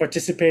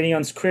 participating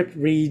on script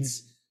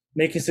reads,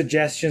 making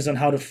suggestions on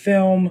how to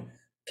film,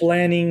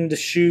 planning the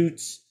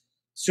shoots,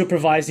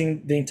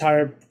 supervising the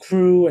entire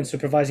crew and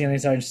supervising an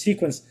entire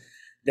sequence.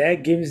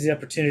 That gives the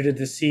opportunity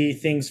to see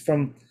things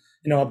from,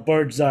 a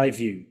bird's eye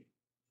view,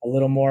 a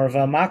little more of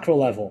a macro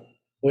level,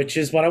 which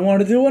is what I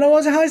wanted to do when I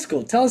was in high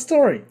school, tell a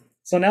story.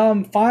 So now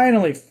I'm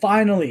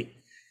finally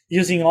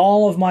using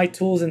all of my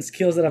tools and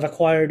skills that I've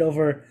acquired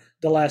over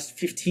the last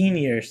 15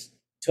 years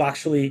to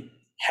actually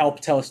help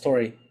tell a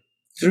story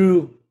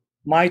through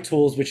my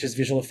tools, which is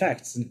visual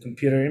effects and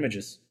computer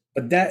images.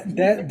 But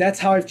that's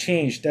how I've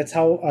changed. That's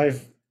how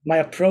my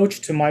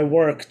approach to my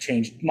work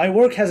changed. My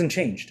work hasn't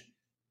changed.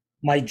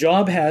 My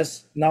job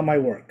has, not my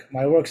work.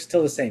 My work's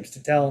still the same, it's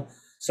to tell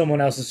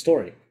someone else's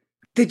story.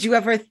 Did you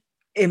ever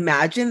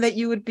imagine that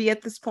you would be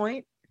at this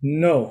point?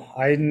 No,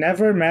 I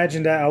never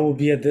imagined that I would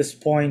be at this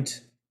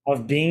point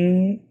of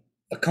being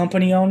a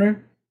company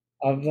owner.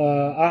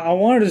 I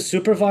wanted to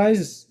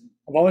supervise.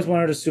 I've always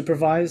wanted to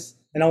supervise,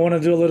 and I want to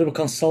do a little bit of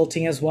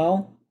consulting as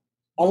well.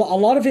 A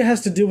lot of it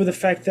has to do with the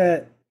fact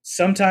that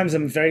sometimes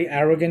I'm very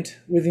arrogant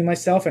within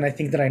myself, and I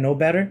think that I know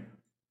better.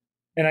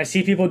 And I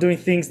see people doing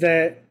things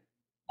that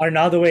are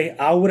not the way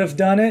I would have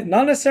done it.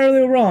 Not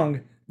necessarily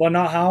wrong, but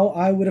not how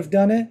I would have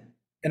done it.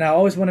 And I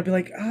always want to be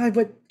like,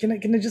 but can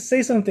I just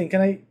say something?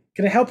 Can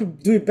I help you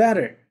do it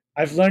better?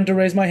 I've learned to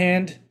raise my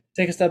hand,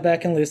 take a step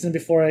back and listen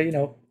before I,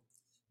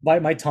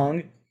 bite my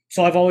tongue.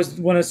 So I've always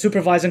want to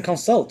supervise and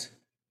consult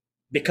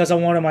because I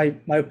wanted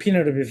my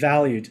opinion to be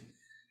valued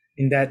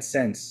in that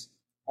sense.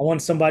 I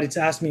want somebody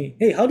to ask me,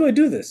 hey, how do I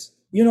do this?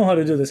 You know how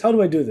to do this. How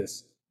do I do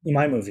this in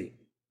my movie?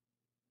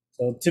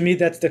 So to me,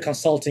 that's the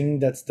consulting,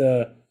 that's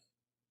the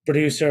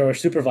producer or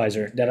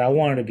supervisor that I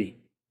wanted to be.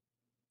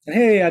 And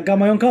hey, I got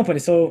my own company,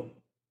 so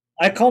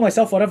I call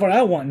myself whatever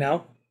I want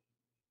now.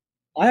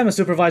 I am a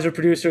supervisor,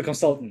 producer,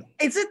 consultant.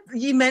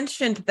 You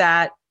mentioned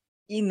that,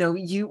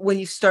 you when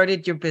you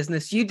started your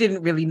business, you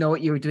didn't really know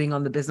what you were doing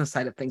on the business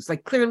side of things.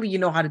 Like clearly you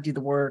know how to do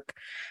the work.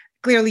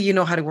 Clearly you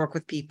know how to work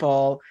with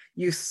people.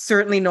 You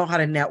certainly know how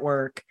to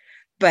network,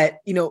 but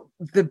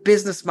the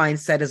business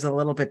mindset is a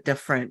little bit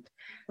different.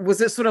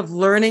 Was it sort of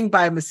learning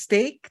by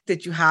mistake?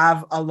 Did you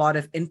have a lot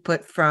of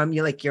input from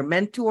your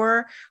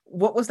mentor?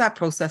 What was that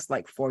process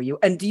like for you?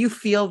 And do you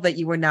feel that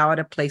you are now at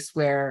a place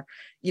where,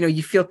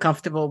 you feel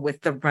comfortable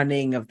with the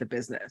running of the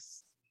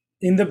business?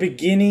 In the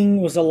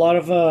beginning was a lot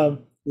of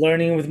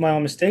learning with my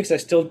own mistakes. I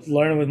still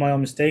learn with my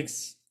own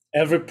mistakes.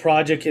 Every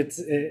project is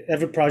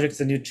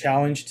a new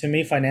challenge to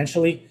me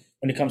financially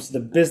when it comes to the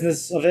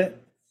business of it.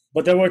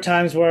 But there were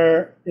times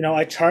where,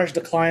 I charged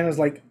the client. I was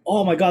like,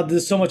 oh my God,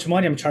 this is so much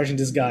money I'm charging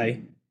this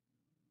guy.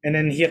 And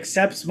then he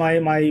accepts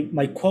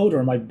my quote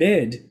or my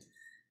bid.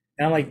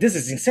 And I'm like, this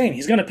is insane.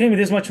 He's going to pay me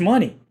this much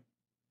money.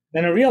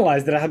 Then I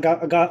realized that I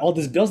got all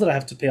these bills that I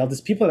have to pay, all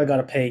these people that I got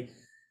to pay.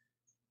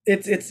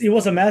 It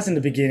was a mess in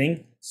the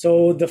beginning.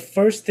 So the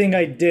first thing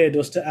I did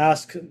was to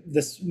ask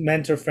this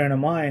mentor friend of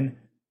mine,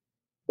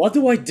 what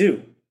do I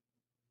do?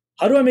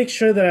 How do I make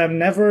sure that I'm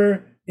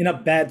never in a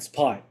bad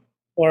spot?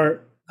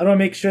 Or how do I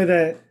make sure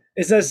that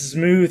it's as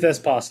smooth as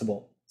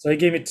possible? So he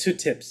gave me 2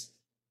 tips.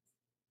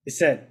 He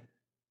said,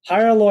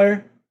 hire a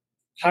lawyer,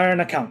 hire an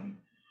accountant.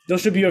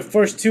 Those should be your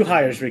first 2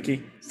 hires,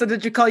 Ricky. So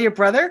did you call your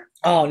brother?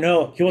 Oh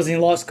no, he was in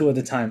law school at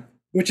the time,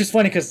 which is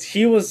funny because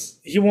he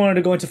wanted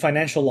to go into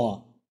financial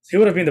law. So he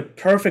would have been the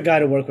perfect guy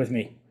to work with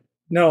me.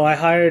 No, I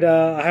had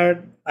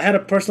a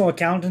personal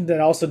accountant that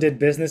also did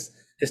business.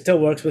 He still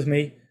works with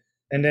me.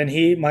 And then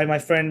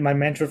my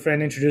mentor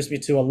friend introduced me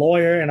to a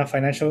lawyer and a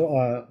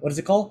financial, what is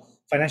it called?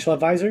 Financial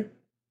advisor,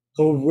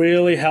 who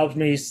really helped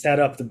me set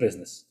up the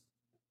business.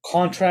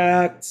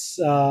 Contracts,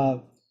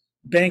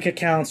 bank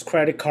accounts,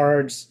 credit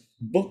cards,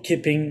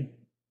 bookkeeping.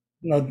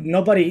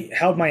 Nobody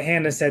held my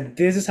hand and said,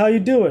 this is how you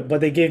do it. But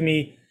they gave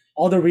me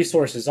all the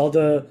resources, all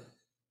the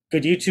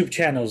good YouTube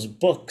channels,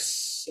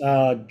 books,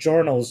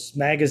 journals,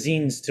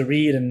 magazines to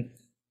read. And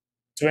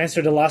to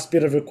answer the last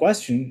bit of your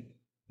question,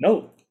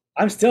 no,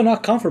 I'm still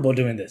not comfortable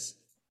doing this.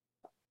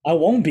 I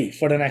won't be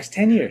for the next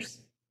 10 years.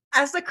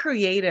 As a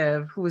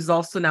creative who is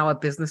also now a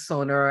business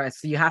owner,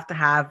 so you have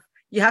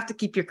to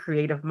keep your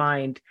creative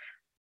mind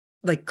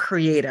like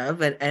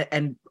creative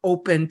and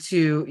open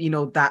to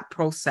that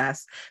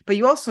process, but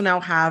you also now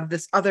have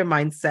this other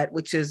mindset,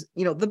 which is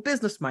the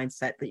business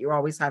mindset that you're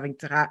always having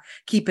to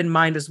keep in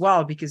mind as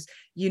well, because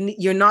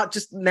you're not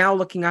just now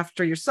looking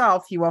after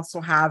yourself, you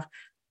also have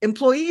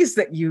employees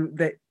that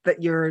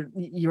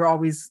you're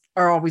always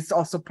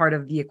also part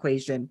of the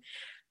equation.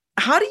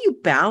 How do you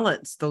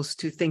balance those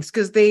 2 things,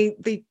 because they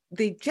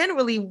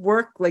generally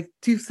work like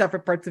 2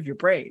 separate parts of your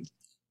brain?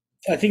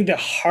 I think the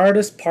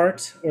hardest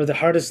part or the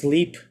hardest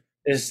leap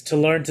is to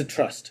learn to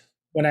trust.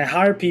 When I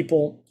hire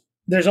people,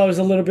 there's always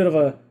a little bit of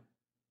a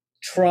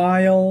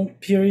trial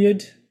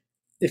period.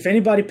 If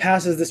anybody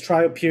passes this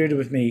trial period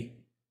with me,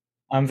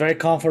 I'm very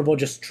comfortable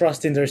just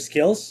trusting their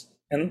skills.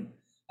 And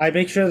I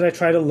make sure that I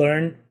try to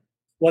learn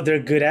what they're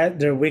good at,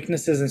 their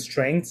weaknesses and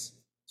strengths.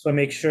 So I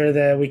make sure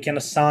that we can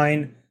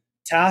assign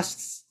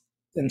tasks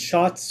and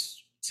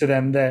shots to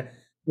them that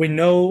we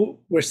know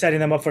we're setting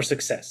them up for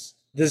success.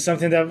 This is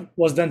something that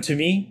was done to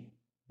me.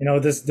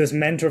 This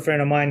mentor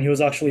friend of mine, he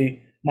was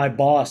actually my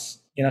boss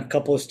in a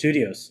couple of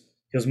studios.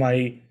 He was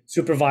my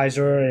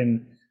supervisor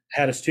and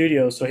had a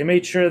studio. So he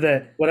made sure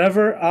that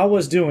whatever I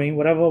was doing,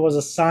 whatever was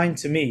assigned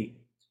to me,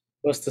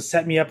 was to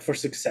set me up for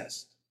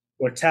success,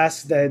 or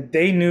tasks that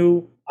they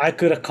knew I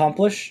could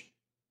accomplish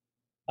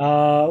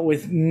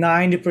with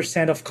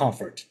 90% of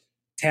comfort,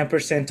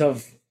 10%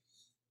 of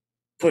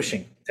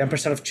pushing,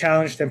 10% of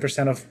challenge,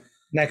 10% of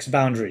next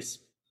boundaries.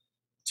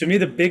 To me,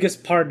 the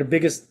biggest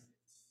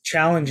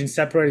challenge in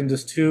separating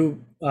those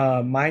two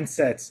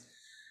mindsets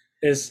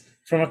is,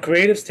 from a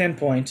creative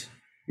standpoint,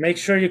 make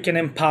sure you can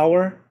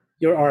empower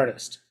your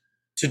artist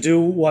to do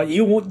what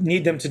you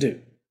need them to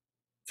do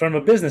from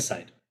a business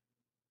side.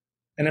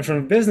 And then from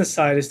a business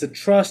side is to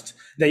trust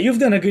that you've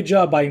done a good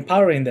job by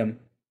empowering them,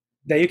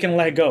 that you can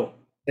let go,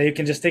 that you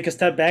can just take a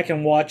step back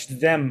and watch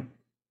them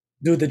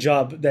do the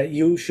job that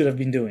you should have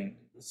been doing.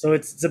 So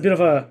it's a bit of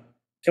a,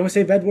 can we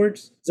say bad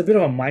words? It's a bit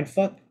of a mind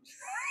fuck.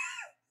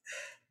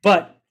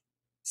 But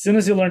as soon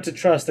as you learn to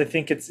trust, I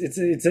think it's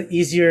an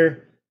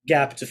easier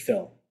gap to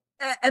fill.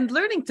 And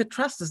learning to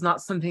trust is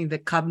not something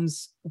that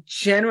comes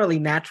generally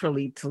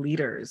naturally to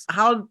leaders.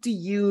 How do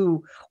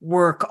you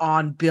work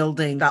on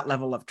building that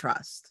level of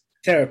trust?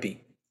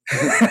 Therapy.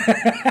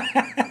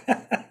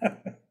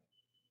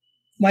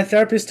 My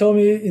therapist told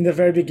me in the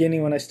very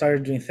beginning, when I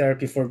started doing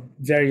therapy for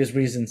various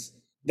reasons,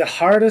 the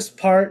hardest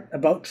part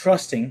about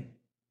trusting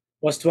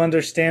was to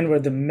understand where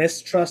the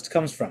mistrust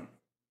comes from.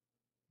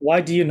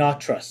 Why do you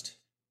not trust?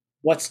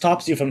 What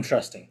stops you from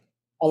trusting?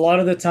 A lot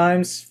of the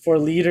times for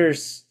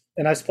leaders,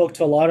 and I spoke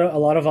to a lot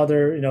of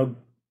other,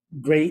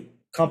 great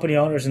company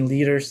owners and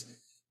leaders,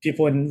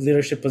 people in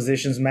leadership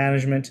positions,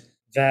 management,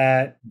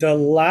 that the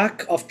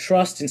lack of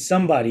trust in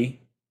somebody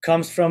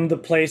comes from the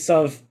place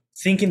of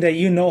thinking that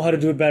you know how to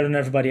do it better than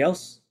everybody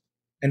else,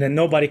 and that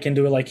nobody can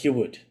do it like you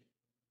would.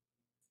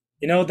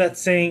 You know that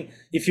saying,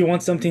 if you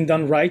want something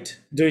done right,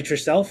 do it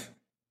yourself?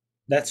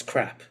 That's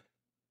crap.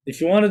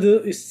 If you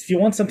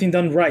want something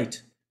done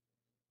right,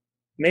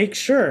 make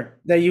sure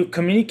that you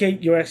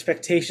communicate your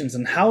expectations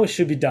on how it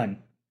should be done.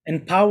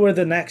 Empower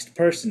the next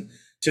person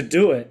to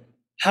do it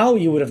how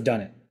you would have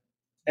done it.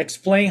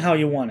 Explain how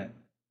you want it.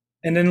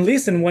 And then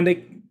listen when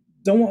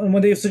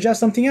they suggest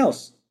something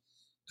else.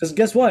 Because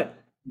guess what?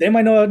 They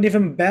might know an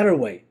even better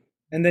way.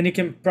 And then you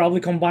can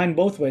probably combine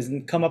both ways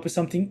and come up with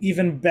something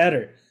even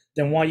better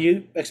than what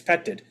you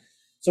expected.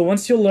 So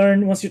once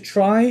you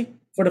try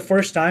for the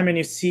first time and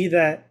you see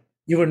that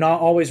you were not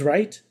always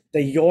right,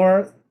 that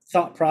your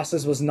thought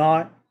process was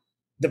not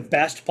the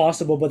best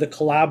possible, but the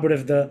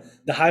collaborative,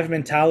 the hive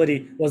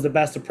mentality was the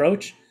best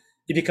approach,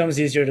 it becomes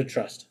easier to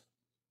trust.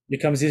 It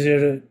becomes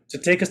easier to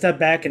take a step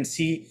back and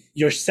see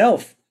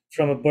yourself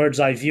from a bird's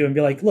eye view and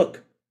be like,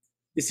 look,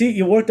 you see,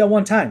 you worked that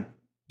one time.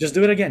 Just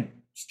do it again.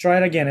 Just try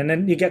it again. And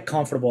then you get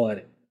comfortable at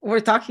it. We're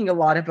talking a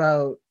lot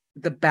about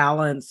the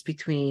balance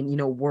between,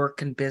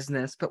 work and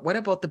business, but what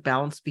about the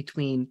balance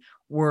between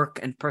work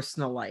and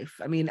personal life?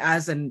 I mean,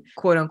 as an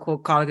quote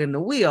unquote cog in the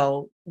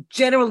wheel,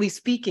 generally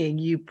speaking,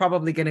 you're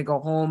probably going to go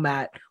home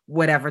at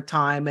whatever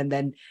time, and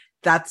then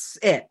that's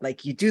it.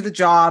 Like, you do the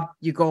job,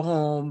 you go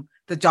home,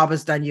 the job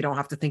is done, you don't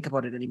have to think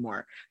about it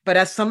anymore. But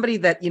as somebody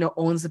that,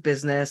 owns a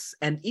business,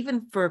 and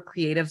even for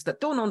creatives that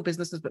don't own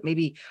businesses, but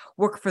maybe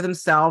work for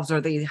themselves,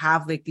 or they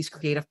have like these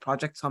creative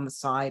projects on the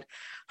side,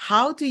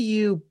 how do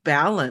you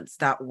balance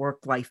that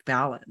work-life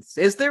balance?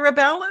 Is there a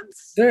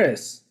balance? There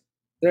is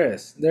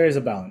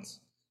a balance.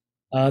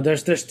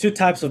 There's two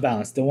types of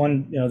balance. The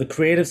one, the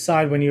creative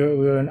side when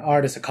you're an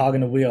artist, a cog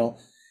in the wheel,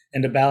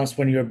 and the balance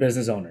when you're a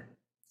business owner.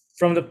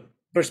 From the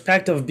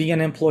perspective of being an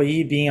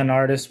employee, being an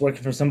artist,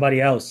 working for somebody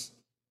else,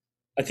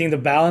 I think the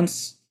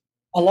balance,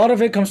 a lot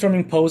of it comes from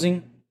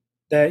imposing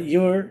that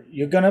you're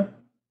gonna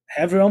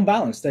have your own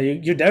balance, that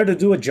you're there to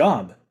do a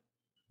job.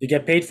 You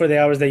get paid for the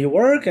hours that you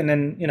work, and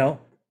then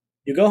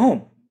you go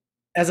home.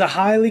 As a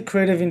highly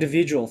creative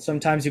individual,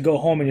 sometimes you go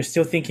home and you're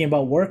still thinking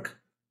about work,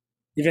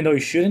 even though you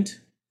shouldn't.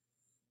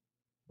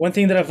 One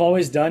thing that I've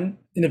always done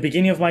in the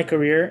beginning of my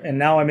career, and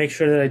now I make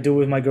sure that I do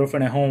with my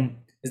girlfriend at home,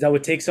 is that we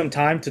take some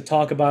time to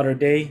talk about our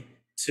day,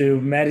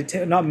 to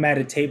meditate, not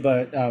meditate,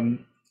 but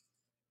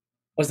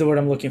what's the word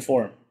I'm looking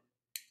for?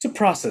 To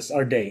process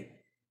our day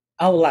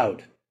out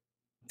loud.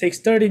 It takes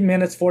 30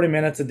 minutes, 40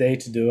 minutes a day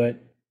to do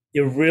it.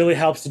 It really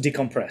helps to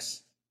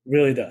decompress. It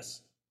really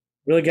does.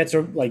 Really gets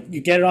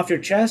you get it off your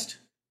chest.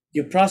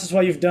 You process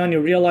what you've done. You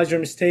realize your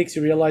mistakes.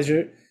 You realize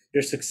your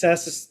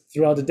successes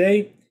throughout the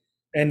day,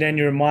 and then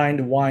your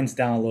mind winds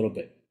down a little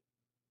bit.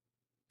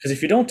 Because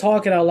if you don't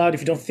talk it out loud,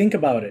 if you don't think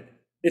about it,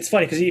 it's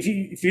funny. Because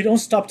if you don't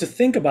stop to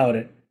think about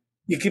it,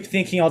 you keep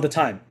thinking all the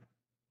time.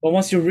 But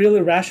once you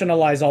really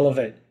rationalize all of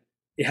it,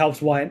 it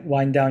helps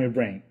wind down your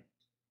brain.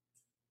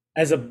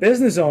 As a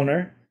business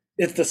owner,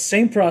 it's the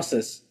same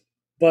process,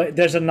 but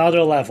there's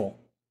another level.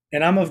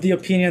 And I'm of the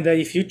opinion that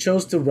if you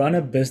chose to run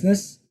a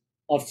business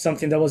of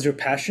something that was your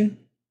passion,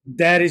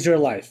 that is your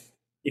life.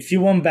 If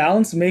you want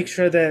balance, make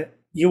sure that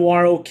you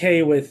are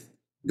okay with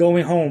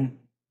going home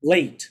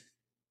late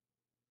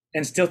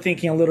and still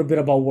thinking a little bit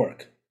about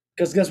work.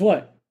 Because guess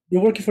what?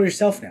 You're working for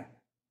yourself now.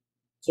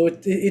 So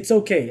it's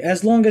okay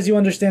as long as you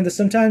understand that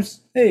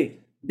sometimes, hey,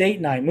 date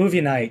night,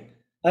 movie night,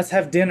 let's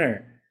have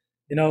dinner.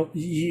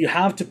 You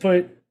have to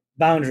put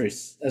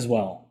boundaries as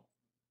well.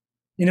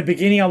 In the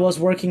beginning, I was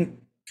working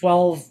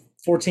 12,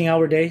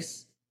 14-hour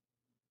days.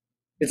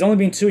 It's only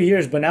been 2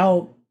 years, but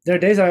now there are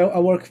days I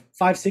work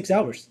 5, 6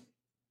 hours.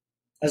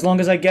 As long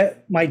as I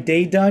get my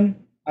day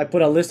done, I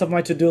put a list of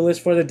my to-do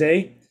list for the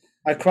day.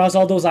 I cross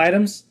all those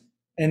items,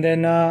 and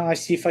then I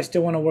see if I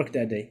still want to work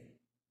that day.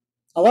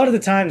 A lot of the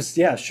times,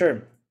 yeah,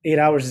 sure, 8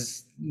 hours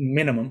is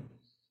minimum.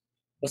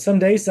 But some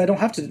days I don't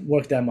have to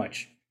work that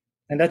much,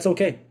 and that's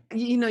okay.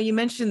 You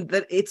mentioned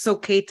that it's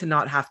okay to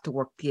not have to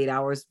work the 8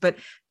 hours, but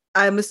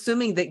I'm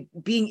assuming that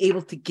being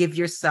able to give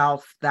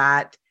yourself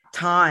that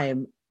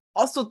time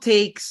also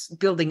takes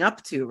building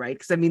up to, right?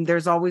 Because I mean,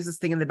 there's always this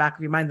thing in the back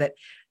of your mind that,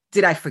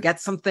 did I forget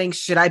something?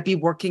 Should I be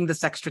working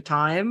this extra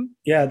time?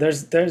 Yeah,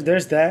 there's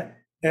that.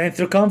 And then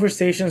through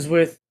conversations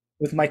with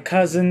my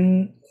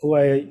cousin, who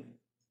I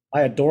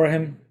adore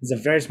him. He's a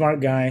very smart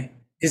guy.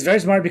 He's very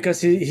smart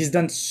because he's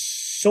done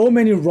so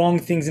many wrong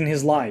things in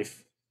his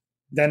life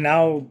that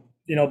now,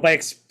 by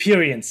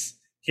experience,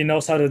 he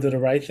knows how to do the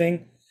right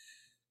thing.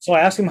 So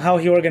I asked him how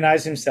he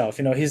organized himself.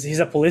 He's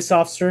a police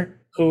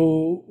officer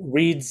who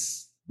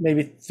reads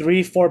maybe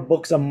 3-4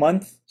 books a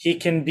month. He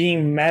can be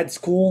in med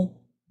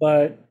school,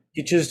 but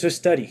he chooses to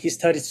study. He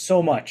studies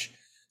so much.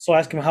 So I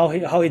asked him how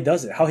he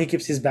does it, how he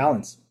keeps his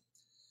balance.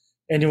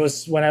 And it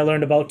was when I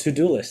learned about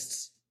to-do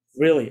lists.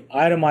 Really,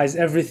 itemize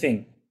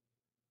everything.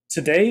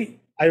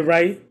 Today, I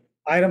write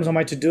items on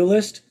my to-do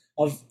list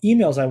of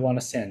emails I want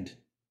to send,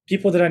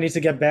 people that I need to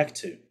get back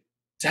to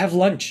have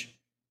lunch,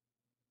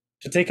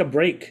 to take a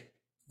break.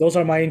 Those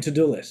are my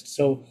to-do list.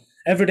 So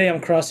every day I'm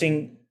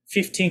crossing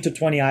 15 to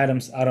 20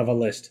 items out of a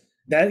list.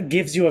 That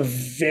gives you a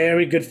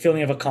very good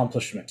feeling of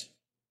accomplishment.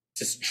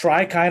 To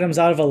strike items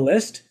out of a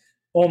list,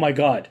 oh my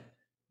God.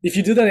 If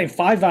you do that in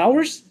 5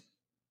 hours,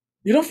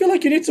 you don't feel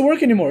like you need to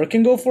work anymore. You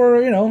can go for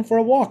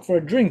a walk, for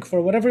a drink,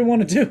 for whatever you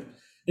want to do.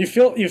 You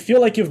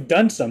feel like you've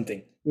done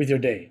something with your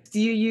day. Do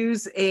you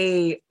use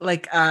a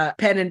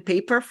pen and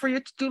paper for your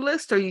to-do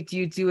list, or do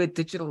you do it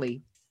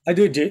digitally? I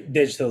do it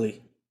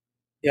digitally.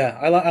 Yeah,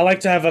 I like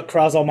to have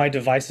across all my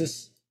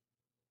devices.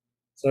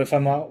 So if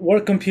I'm on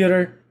work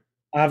computer,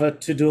 I have a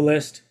to-do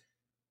list.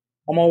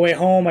 On my way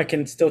home, I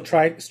can still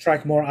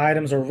strike more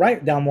items or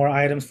write down more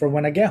items for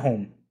when I get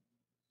home.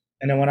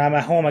 And then when I'm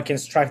at home, I can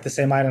strike the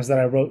same items that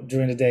I wrote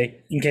during the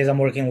day in case I'm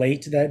working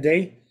late that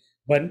day.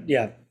 But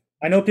yeah,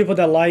 I know people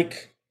that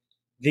like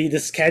the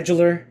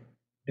scheduler,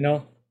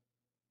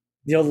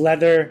 the old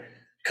leather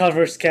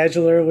cover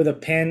scheduler with a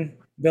pen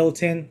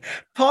built in.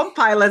 Palm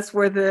Pilots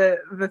were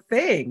the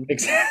thing.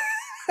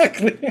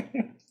 Exactly.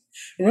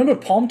 Remember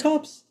Palm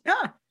Tops?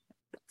 Yeah,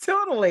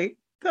 totally.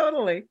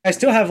 I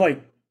still have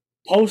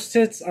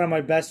Post-its are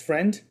my best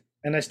friend,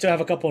 and I still have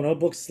a couple of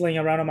notebooks laying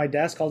around on my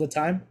desk all the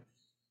time.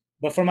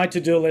 But for my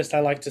to-do list, I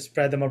like to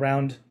spread them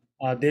around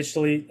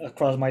digitally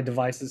across my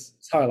devices.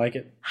 That's how I like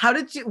it.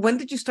 When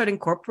did you start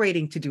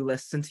incorporating to-do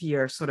lists into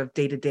your sort of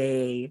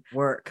day-to-day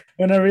work?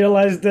 When I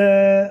realized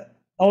that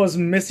I was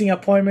missing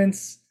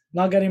appointments,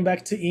 not getting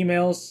back to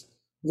emails,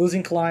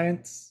 losing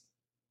clients.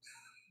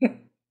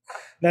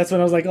 That's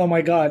when I was like, oh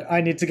my God,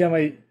 I need to get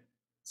my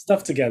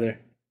stuff together.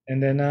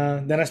 And then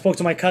I spoke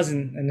to my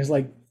cousin, and he's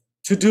like,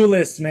 to-do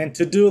lists, man,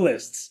 to-do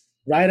lists.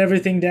 Write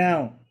everything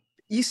down.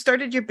 You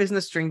started your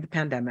business during the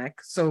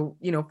pandemic. So,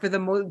 for the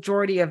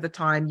majority of the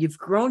time, you've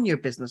grown your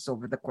business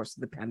over the course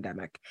of the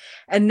pandemic.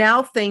 And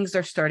now things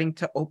are starting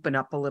to open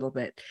up a little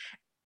bit.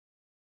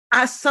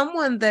 As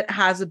someone that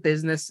has a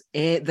business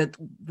that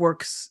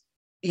works,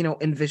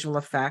 in visual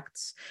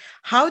effects,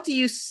 how do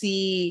you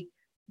see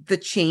the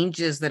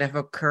changes that have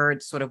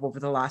occurred sort of over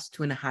the last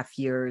 2.5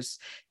 years,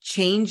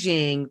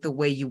 changing the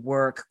way you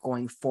work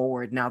going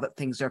forward now that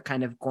things are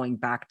kind of going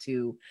back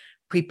to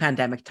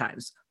pre-pandemic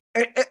times?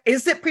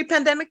 Is it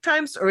pre-pandemic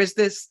times, or is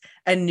this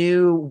a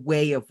new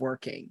way of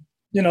working?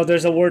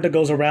 There's a word that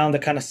goes around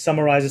that kind of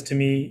summarizes to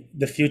me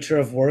the future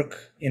of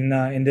work in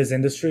this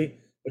industry,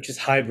 which is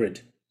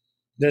hybrid.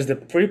 There's the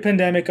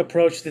pre-pandemic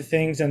approach to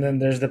things, and then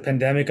there's the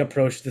pandemic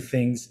approach to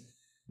things.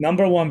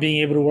 Number one,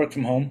 being able to work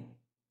from home.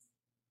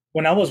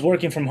 When I was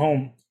working from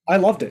home, I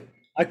loved it.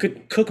 I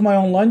could cook my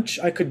own lunch.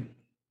 I could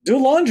do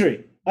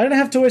laundry. I didn't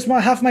have to waste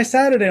half my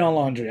Saturday on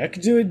laundry. I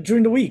could do it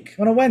during the week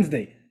on a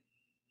Wednesday.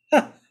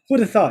 Who'd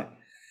have thought?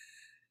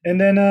 And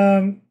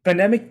then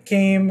pandemic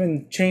came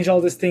and changed all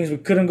these things. We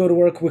couldn't go to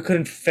work. We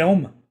couldn't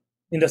film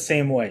in the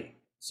same way.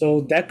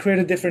 So that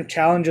created different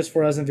challenges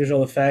for us in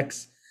visual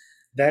effects.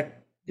 That,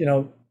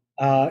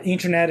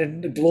 internet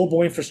and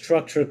global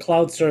infrastructure,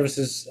 cloud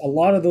services, a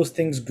lot of those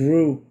things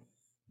grew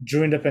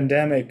during the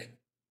pandemic.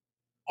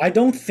 I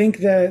don't think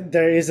that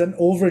there is an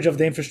overage of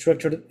the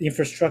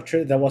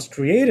infrastructure that was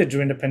created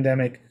during the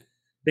pandemic,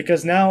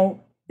 because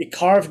now it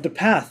carved the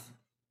path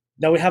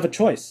that we have a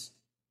choice.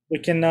 We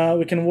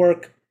can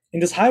work in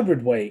this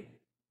hybrid way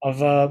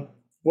of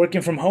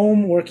working from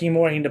home, working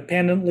more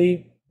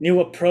independently,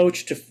 new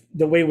approach to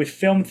the way we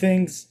film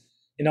things,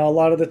 A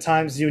lot of the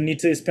times you need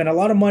to spend a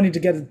lot of money to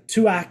get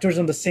two actors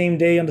on the same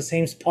day on the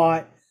same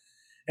spot.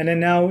 And then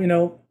now,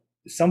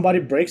 if somebody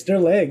breaks their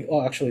leg,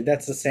 oh, actually,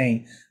 that's the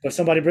saying. If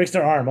somebody breaks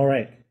their arm, all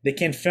right, they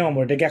can't film,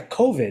 or they got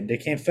COVID, they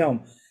can't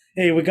film.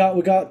 Hey, we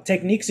got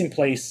techniques in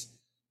place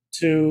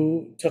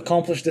to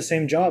accomplish the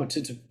same job,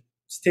 to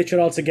stitch it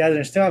all together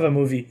and still have a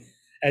movie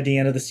at the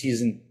end of the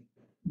season.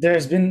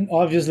 There's been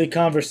obviously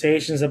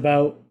conversations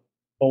about,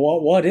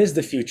 well, what is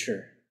the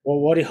future? Well,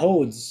 what it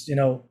holds,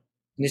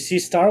 you see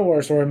Star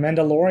Wars or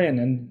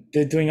Mandalorian, and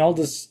they're doing all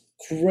this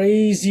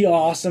crazy,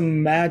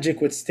 awesome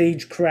magic with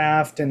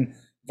stagecraft and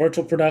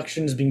virtual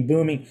productions being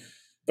booming.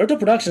 Virtual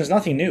production is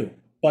nothing new,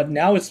 but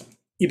now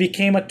it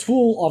became a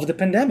tool of the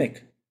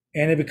pandemic,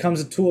 and it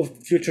becomes a tool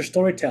of future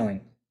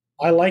storytelling.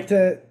 I like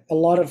that a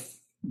lot of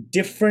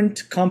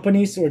different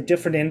companies or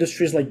different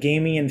industries like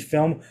gaming and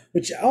film,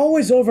 which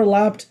always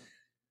overlapped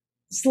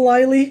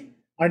slightly,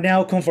 are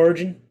now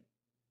converging.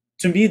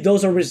 To me,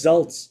 those are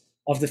results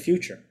of the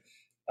future.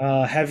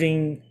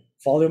 Having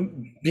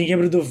volume, being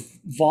able to do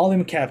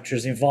volume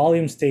captures in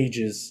volume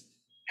stages.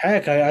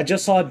 Heck, I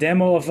just saw a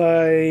demo of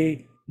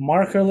a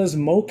markerless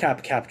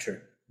mocap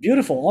capture.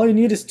 Beautiful. All you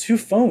need is two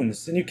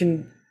phones, and you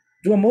can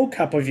do a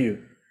mocap of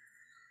you.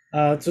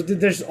 So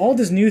there's all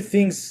these new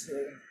things.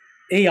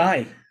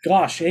 AI,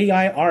 gosh,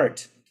 AI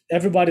art.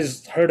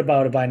 Everybody's heard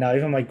about it by now.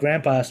 Even my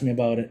grandpa asked me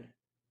about it.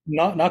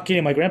 Not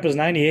kidding. My grandpa's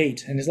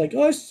 98, and he's like,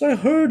 "Oh, I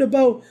heard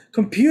about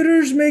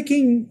computers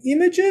making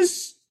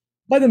images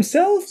by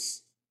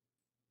themselves."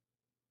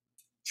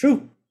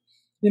 True.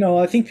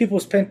 I think people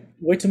spent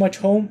way too much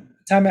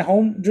time at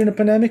home during the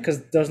pandemic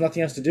because there was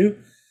nothing else to do.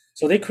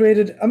 So they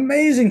created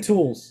amazing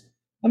tools,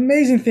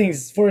 amazing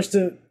things for us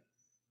to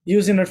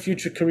use in our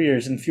future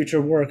careers and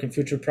future work and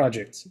future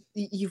projects.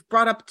 You've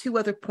brought up two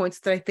other points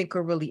that I think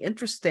are really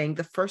interesting.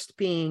 The first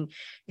being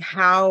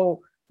how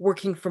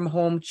working from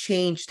home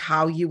changed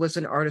how you as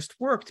an artist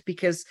worked,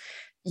 because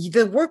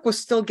the work was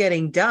still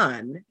getting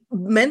done.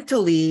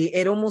 Mentally,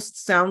 it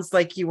almost sounds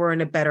like you were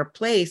in a better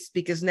place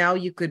because now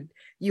you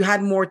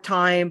had more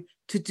time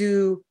to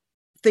do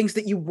things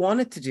that you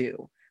wanted to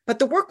do, but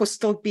the work was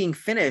still being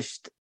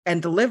finished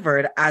and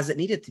delivered as it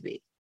needed to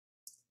be.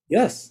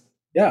 Yes.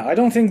 Yeah. I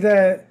don't think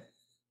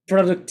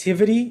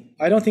productivity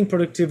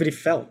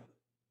fell.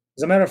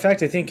 As a matter of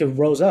fact, I think it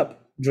rose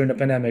up during the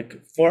pandemic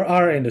for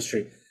our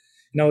industry.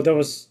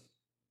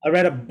 I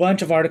read a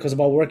bunch of articles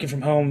about working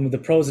from home, the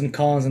pros and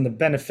cons and the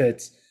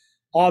benefits.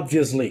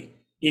 Obviously,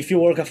 if you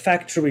work a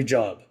factory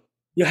job,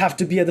 you have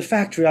to be at the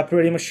factory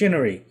operating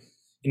machinery.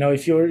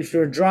 If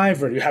you're a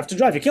driver, you have to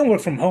drive. You can't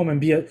work from home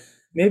and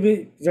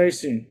maybe very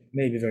soon.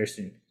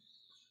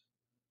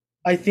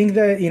 I think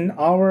that in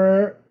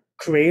our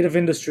creative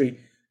industry,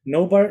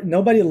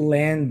 nobody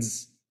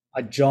lands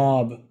a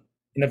job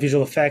in a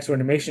visual effects or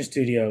animation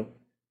studio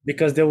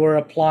because they were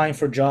applying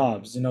for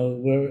jobs.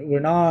 We're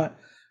not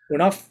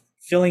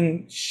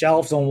filling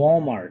shelves on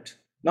Walmart.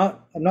 I'm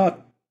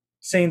not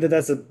saying that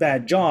that's a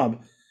bad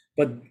job,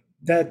 but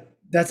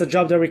that's a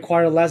job that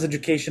requires less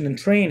education and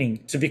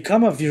training. To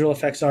become a visual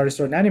effects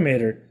artist or an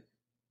animator,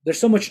 there's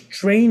so much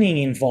training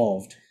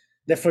involved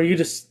that for you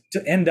to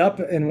end up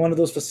in one of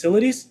those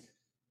facilities,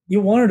 you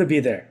wanted to be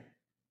there.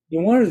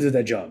 You wanted to do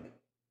that job.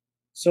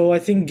 So I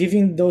think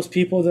giving those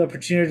people the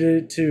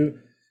opportunity to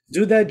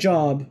do that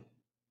job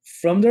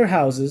from their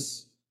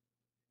houses,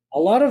 a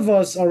lot of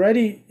us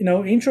already,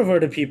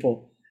 introverted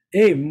people,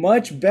 hey,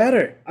 much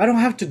better. I don't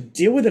have to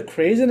deal with the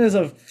craziness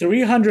of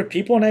 300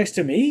 people next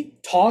to me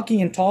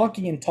talking and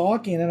talking and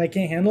talking, and I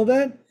can't handle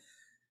that.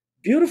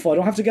 Beautiful. I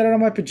don't have to get out of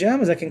my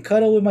pajamas. I can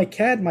cuddle with my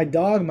cat, my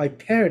dog, my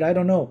parrot. I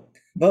don't know.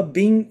 But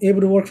being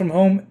able to work from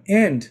home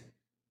and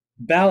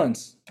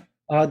balance.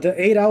 The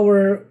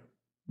 8-hour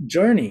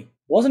journey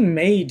wasn't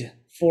made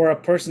for a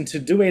person to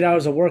do 8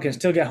 hours of work and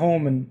still get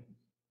home and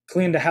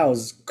clean the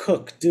house,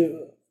 cook,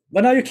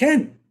 but now you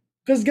can.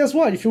 Because guess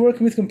what? If you're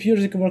working with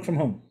computers, you can work from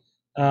home.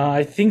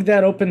 I think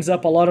that opens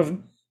up a lot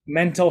of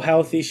mental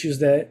health issues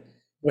that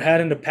we had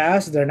in the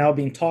past. They're now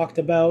being talked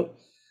about.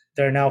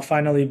 They're now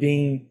finally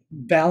being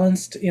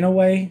balanced in a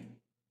way.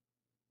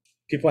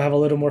 People have a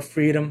little more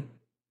freedom.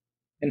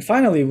 And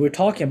finally, we're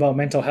talking about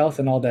mental health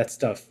and all that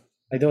stuff.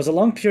 Like there was a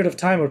long period of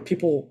time where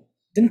people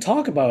didn't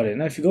talk about it.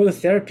 Now, if you go to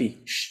therapy,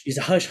 it's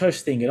a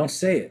hush-hush thing. You don't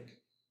say it.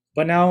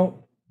 But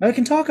now I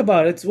can talk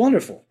about it. It's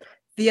wonderful.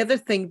 The other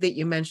thing that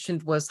you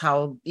mentioned was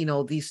how,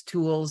 these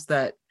tools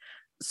that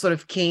sort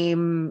of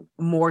came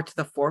more to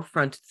the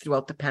forefront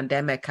throughout the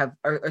pandemic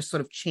are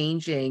sort of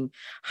changing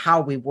how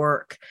we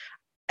work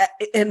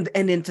and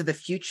into the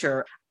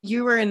future.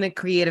 You were in the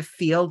creative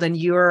field and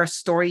you're a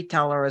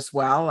storyteller as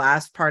well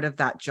as part of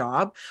that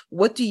job.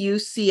 What do you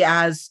see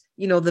as,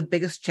 the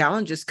biggest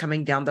challenges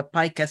coming down the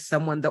pike as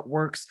someone that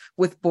works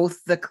with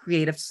both the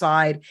creative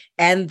side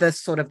and the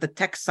sort of the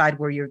tech side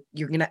where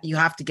you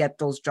have to get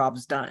those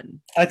jobs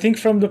done? I think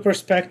from the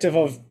perspective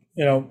of,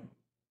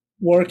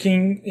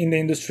 working in the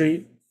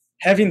industry,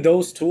 having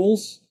those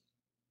tools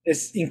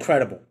is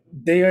incredible.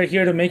 They are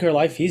here to make our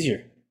life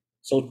easier.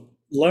 So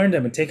learn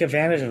them and take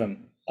advantage of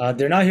them.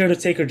 They're not here to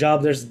take our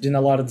job. There's been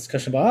a lot of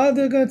discussion about,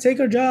 they're going to take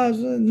our jobs.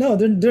 No,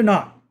 they're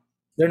not.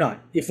 They're not.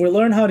 If we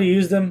learn how to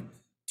use them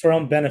to our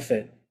own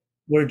benefit,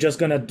 we're just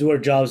going to do our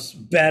jobs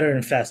better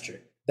and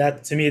faster.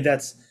 That, to me,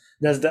 that's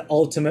the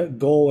ultimate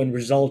goal and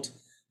result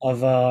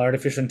of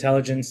artificial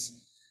intelligence,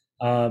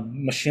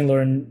 machine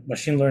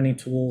learning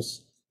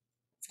tools.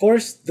 Of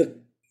course,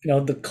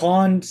 the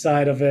con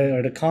side of it,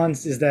 or the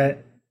cons, is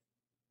that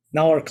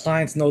now our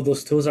clients know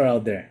those tools are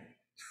out there.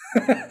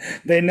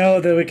 They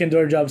know that we can do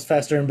our jobs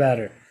faster and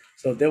better,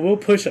 so they will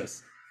push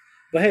us.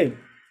 But hey,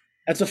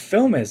 that's what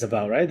film is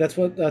about, right? That's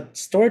what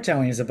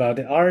storytelling is about.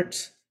 The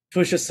art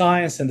pushes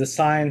science, and the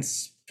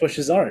science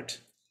pushes art.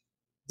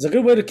 It's a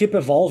good way to keep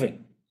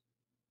evolving.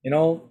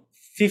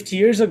 50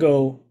 years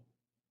ago,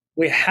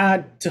 we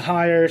had to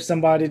hire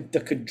somebody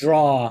that could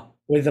draw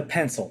with a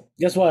pencil.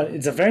 Guess what?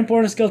 It's a very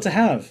important skill to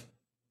have.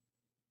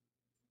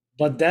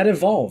 But that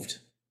evolved.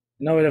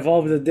 It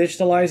evolved with the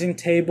digitalizing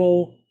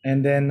table,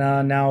 and then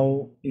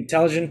now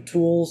intelligent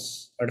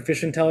tools,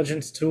 artificial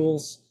intelligence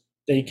tools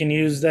that you can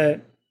use,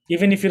 that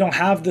even if you don't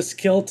have the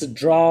skill to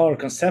draw or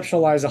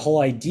conceptualize a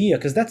whole idea,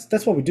 because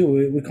that's what we do.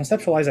 We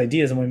conceptualize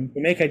ideas, and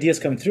we make ideas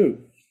come through.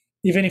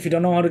 Even if you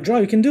don't know how to draw,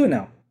 you can do it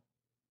now.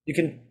 You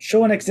can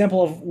show an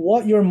example of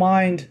what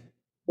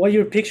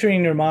you're picturing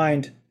in your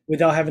mind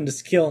without having the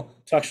skill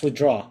to actually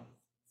draw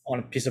on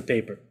a piece of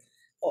paper.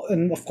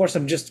 And of course,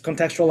 I'm just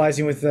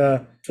contextualizing with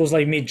tools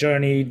like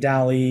Midjourney,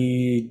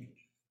 DALL-E,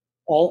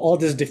 all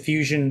these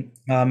diffusion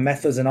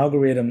methods and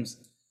algorithms.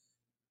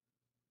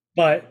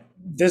 But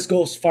this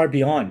goes far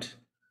beyond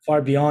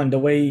the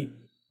way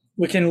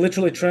we can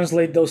literally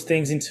translate those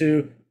things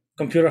into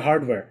computer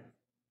hardware.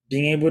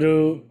 Being able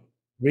to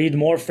read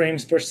more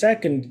frames per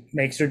second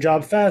makes your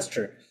job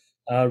faster.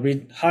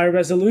 Read higher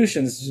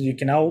resolutions. You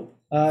can now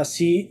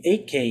see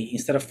 8K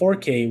instead of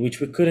 4K,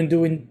 which we couldn't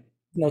do in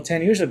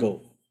 10 years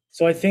ago.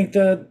 So I think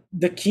the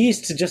key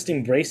is to just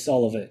embrace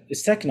all of it.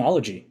 It's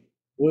technology.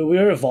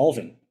 We're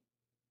evolving,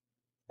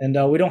 and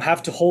we don't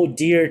have to hold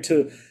dear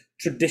to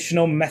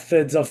traditional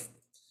methods of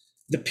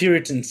the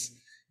Puritans.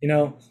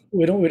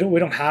 We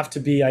don't have to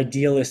be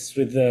idealists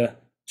with the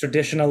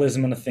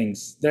traditionalism of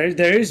things.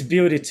 There is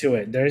beauty to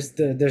it.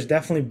 There's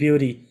definitely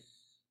beauty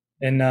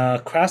in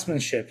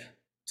craftsmanship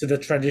to the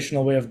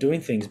traditional way of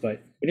doing things,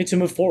 but we need to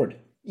move forward.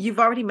 You've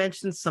already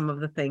mentioned some of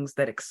the things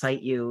that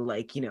excite you,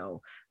 like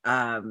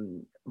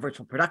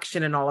virtual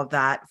production and all of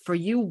that. For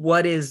you,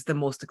 what is the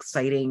most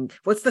exciting?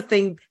 What's the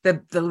thing,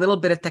 the little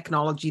bit of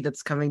technology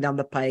that's coming down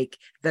the pike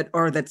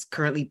that's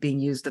currently being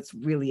used that's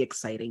really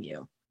exciting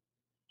you?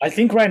 I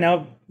think right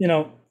now,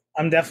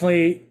 I'm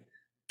definitely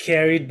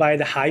carried by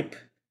the hype.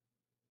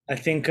 I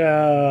think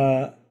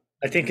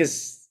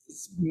it's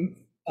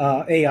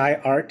AI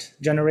art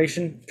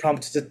generation,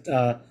 prompt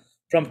to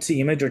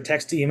image or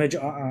text to image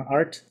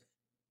art.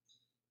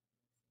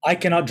 I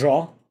cannot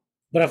draw,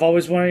 but I've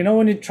always wanted,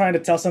 when you're trying to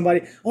tell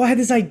somebody, I had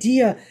this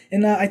idea,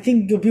 and I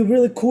think it would be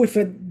really cool if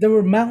there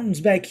were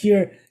mountains back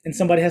here, and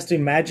somebody has to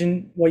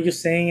imagine what you're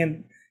saying,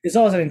 and it's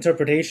always an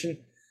interpretation.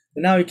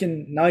 But now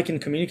I can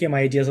communicate my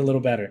ideas a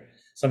little better.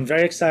 So I'm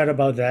very excited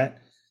about that,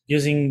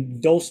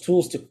 using those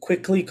tools to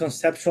quickly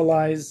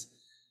conceptualize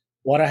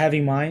what I have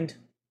in mind,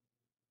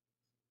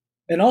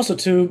 and also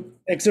to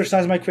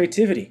exercise my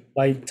creativity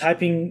by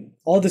typing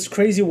all these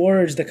crazy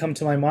words that come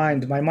to my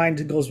mind. My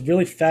mind goes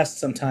really fast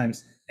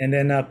sometimes, and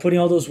then putting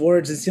all those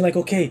words and seeing like,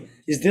 okay,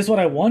 is this what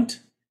I want?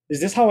 Is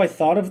this how I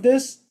thought of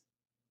this?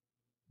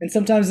 And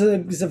sometimes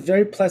it's a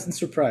very pleasant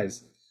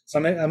surprise.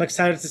 So I'm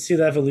excited to see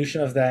the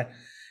evolution of that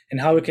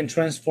and how we can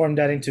transform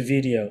that into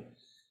video.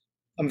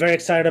 I'm very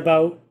excited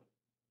about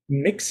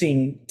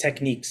mixing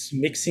techniques,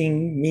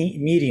 mixing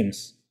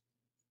mediums,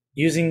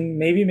 using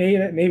maybe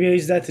I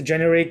use that to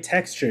generate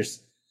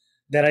textures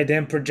that I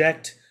then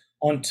project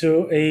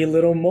onto a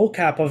little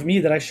mocap of me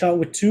that I shot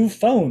with 2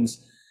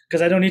 phones,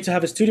 because I don't need to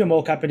have a studio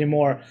mocap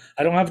anymore.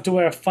 I don't have to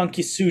wear a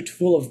funky suit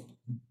full of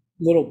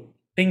little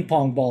ping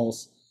pong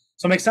balls.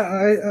 So I'm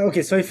excited.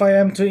 Okay, so if I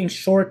am to, in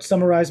short,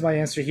 summarize my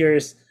answer here,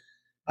 is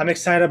I'm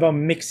excited about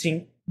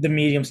mixing the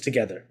mediums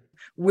together.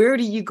 Where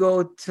do you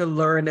go to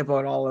learn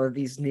about all of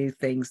these new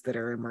things that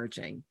are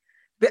emerging,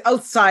 but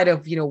outside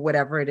of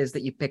whatever it is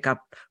that you pick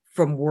up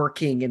from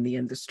working in the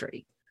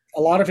industry?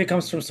 A lot of it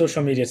comes from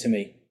social media to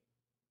me.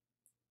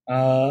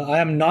 I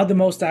am not the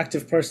most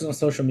active person on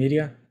social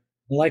media.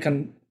 Like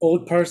an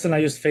old person, I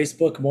use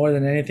Facebook more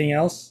than anything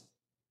else.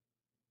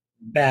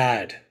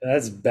 Bad.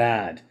 That's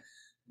bad.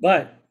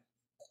 But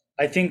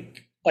I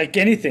think, like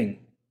anything,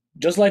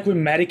 just like we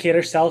medicate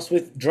ourselves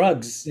with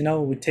drugs,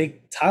 we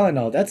take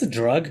Tylenol, that's a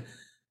drug,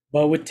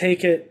 but we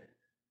take it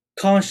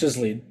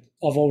consciously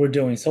of what we're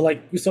doing. So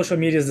like with social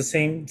media is the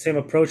same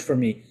approach for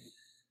me.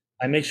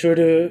 I make sure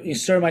to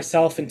insert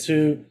myself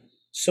into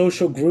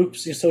social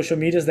groups in social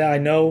medias that I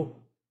know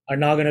are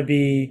not going to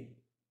be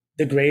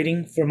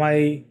degrading for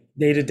my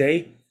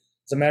day-to-day.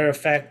 As a matter of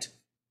fact,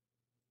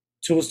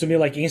 tools to me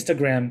like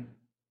Instagram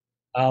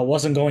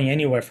wasn't going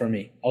anywhere for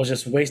me. I was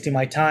just wasting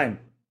my time.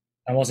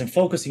 I wasn't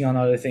focusing on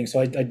other things,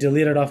 so I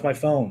deleted off my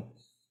phone.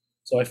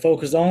 So I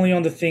focused only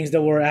on the things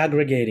that were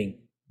aggregating,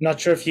 not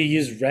sure if you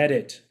use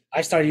Reddit.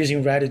 I started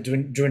using Reddit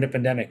during the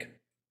pandemic.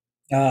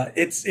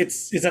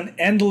 It's an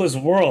endless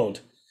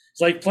world.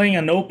 It's like playing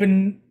an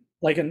open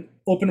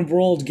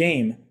world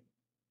game,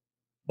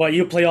 but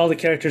you play all the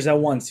characters at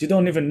once. You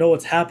don't even know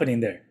what's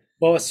happening there.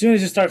 But as soon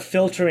as you start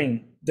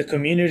filtering the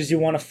communities you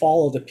want to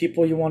follow, the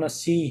people you want to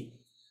see,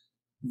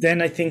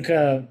 then I think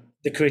the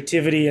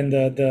creativity and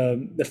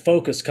the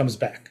focus comes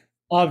back.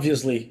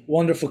 Obviously,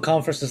 wonderful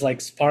conferences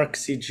like Spark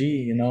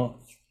CG,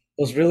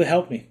 those really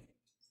helped me.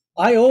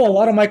 I owe a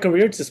lot of my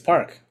career to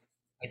Spark.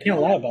 I can't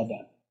lie about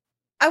that.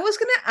 I was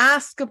going to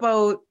ask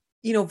about,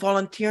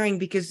 volunteering,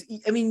 because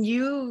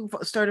you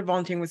started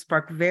volunteering with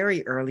Spark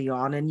very early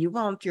on, and you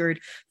volunteered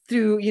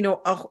through,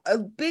 a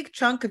big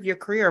chunk of your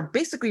career,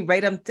 basically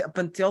right up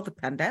until the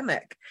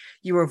pandemic.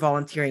 You were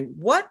volunteering.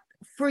 What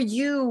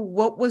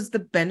was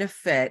the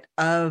benefit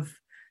of,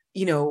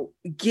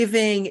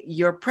 giving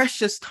your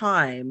precious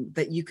time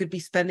that you could be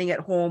spending at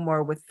home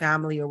or with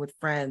family or with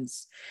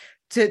friends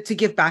to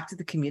give back to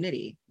the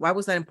community? Why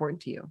was that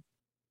important to you?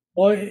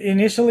 Well,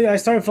 initially, I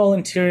started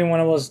volunteering when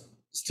I was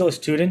still a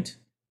student.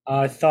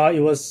 I thought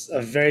it was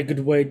a very good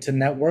way to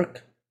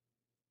network,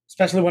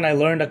 especially when I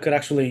learned I could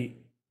actually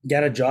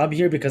get a job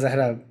here because I had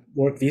a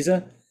work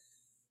visa.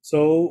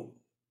 So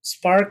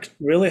Spark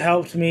really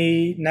helped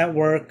me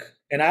network,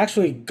 and I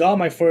actually got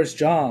my first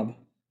job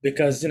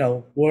because,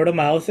 word of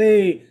mouth.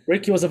 Hey,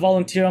 Ricky was a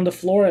volunteer on the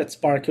floor at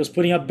Spark. He was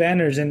putting up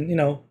banners, and,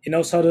 he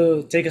knows how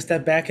to take a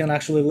step back and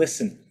actually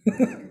listen.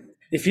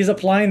 If he's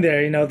applying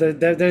there,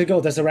 there you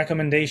go. There's a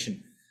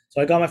recommendation. So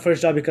I got my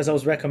first job because I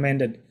was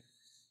recommended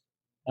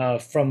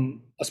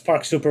from a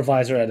Spark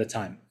supervisor at the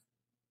time,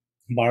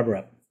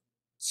 Barbara.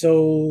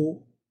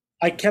 So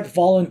I kept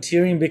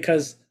volunteering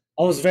because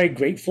I was very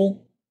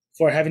grateful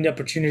for having the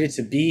opportunity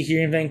to be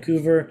here in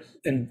Vancouver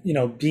and,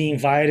 be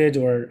invited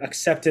or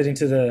accepted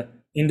into the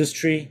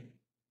industry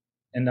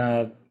and,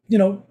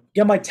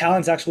 get my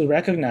talents actually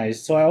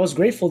recognized. So I was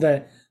grateful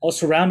that I was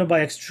surrounded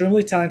by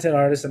extremely talented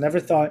artists. I never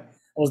thought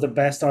I was the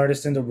best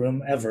artist in the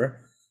room ever.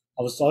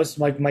 I was always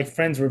my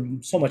friends were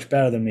so much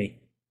better than me,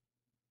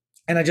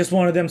 and I just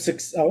wanted them.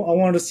 I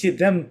wanted to see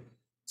them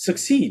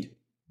succeed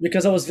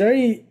because I was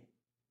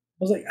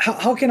like,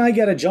 how can I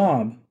get a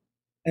job,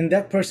 and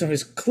that person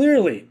who's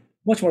clearly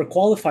much more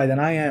qualified than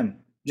I am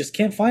just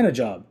can't find a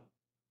job?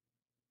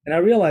 And I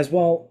realized,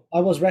 well, I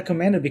was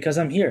recommended because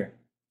I'm here.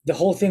 The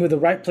whole thing with the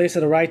right place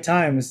at the right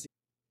time is,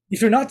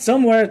 if you're not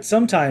somewhere at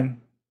some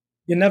time,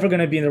 you're never going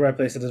to be in the right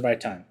place at the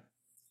right time.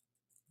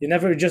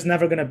 You're just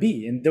never going to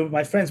be. And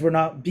my friends were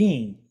not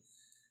being.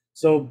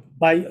 So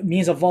by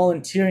means of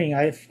volunteering,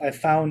 I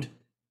found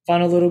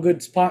a little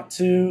good spot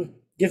to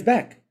give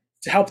back,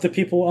 to help the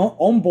people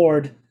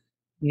onboard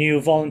new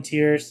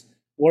volunteers,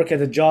 work at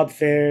the job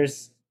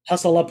fairs,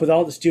 hustle up with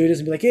all the students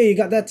and be like, hey, you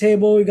got that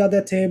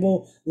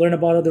table, learn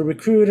about other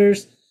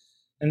recruiters,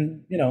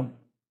 and,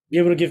 be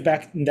able to give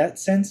back in that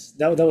sense.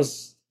 That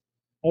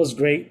was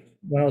great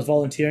when I was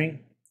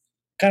volunteering.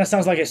 Kind of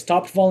sounds like I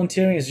stopped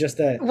volunteering. It's just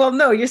that. Well,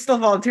 no, you're still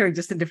volunteering,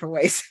 just in different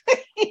ways.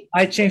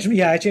 I changed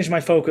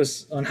my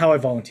focus on how I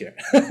volunteer.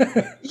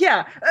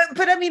 Yeah.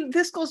 But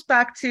this goes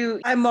back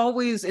to, I'm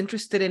always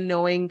interested in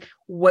knowing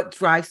what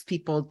drives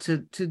people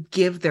to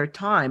give their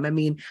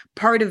time.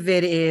 Part of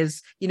it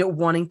is,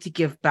 wanting to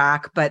give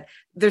back, but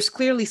there's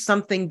clearly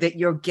something that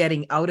you're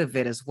getting out of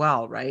it as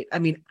well, right?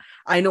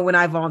 I know when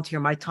I volunteer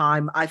my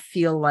time, I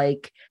feel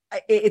like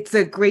it's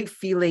a great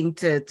feeling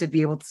to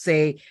be able to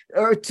say,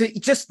 or to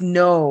just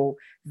know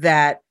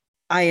that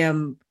I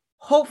am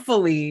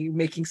hopefully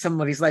making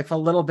somebody's life a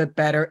little bit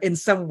better in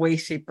some way,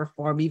 shape, or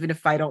form, even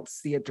if I don't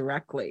see it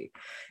directly.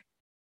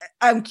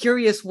 I'm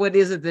curious, what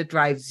is it that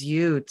drives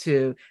you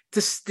to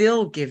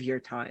still give your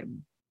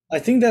time? I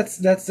think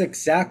that's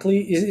exactly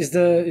is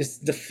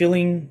the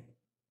feeling,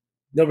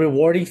 the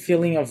rewarding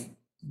feeling of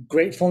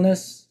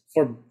gratefulness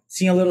for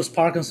seeing a little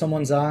spark in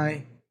someone's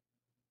eye,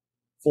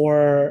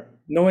 for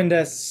knowing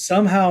that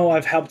somehow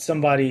I've helped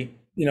somebody,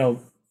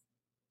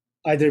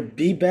 either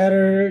be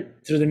better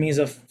through the means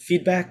of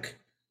feedback.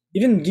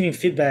 Even giving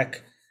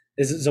feedback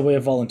is a way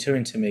of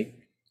volunteering to me.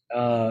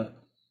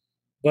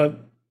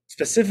 But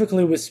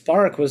specifically with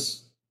Spark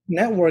was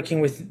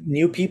networking with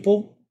new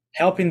people,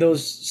 helping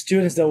those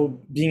students that were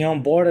being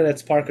onboarded at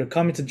Spark or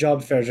coming to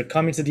job fairs or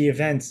coming to the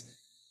events,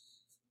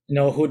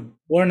 who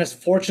weren't as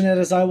fortunate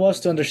as I was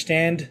to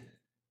understand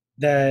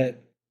that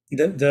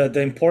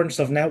the importance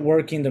of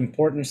networking, the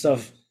importance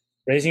of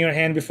raising your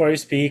hand before you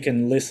speak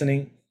and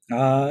listening,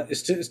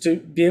 is to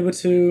be able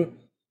to,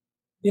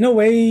 in a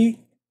way,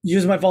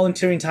 use my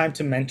volunteering time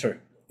to mentor.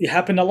 It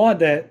happened a lot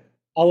that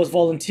I was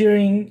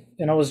volunteering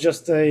and I was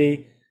just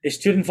a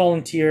student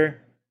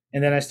volunteer,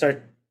 and then I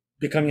start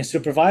becoming a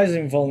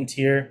supervising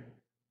volunteer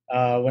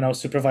when I was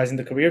supervising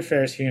the career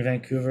fairs here in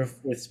Vancouver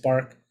with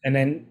Spark, and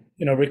then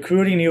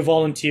recruiting new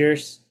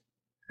volunteers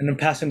and then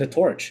passing the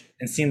torch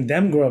and seeing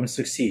them grow and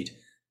succeed.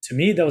 To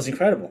me, that was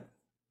incredible.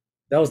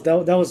 That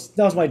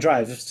was my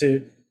drive, is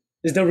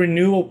the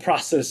renewal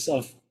process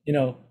of,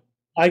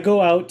 I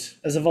go out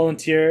as a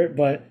volunteer,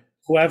 but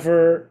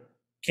whoever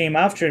came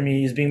after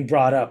me is being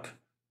brought up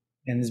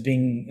and is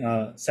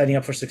being setting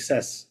up for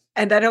success.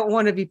 And I don't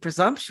want to be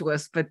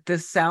presumptuous, but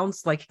this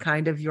sounds like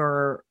kind of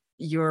your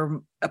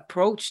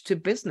approach to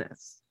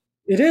business.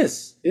 It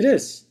is. It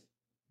is.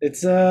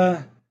 It's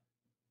a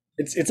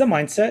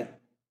mindset.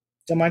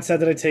 It's a mindset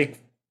that I take.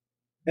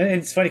 And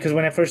it's funny because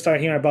when I first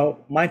started hearing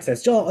about mindsets,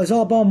 it's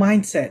all about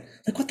mindset.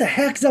 Like, what the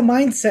heck is a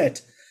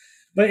mindset?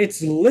 But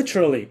it's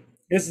literally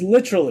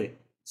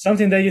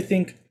something that you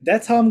think,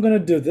 that's how I'm going to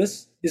do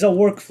this, is a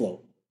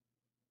workflow.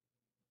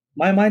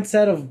 My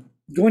mindset of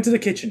going to the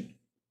kitchen.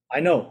 I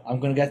know I'm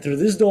going to get through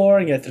this door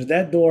and get through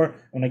that door.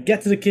 When I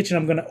get to the kitchen,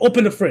 I'm going to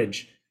open the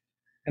fridge.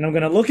 And I'm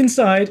going to look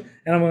inside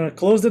and I'm going to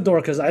close the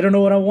door because I don't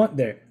know what I want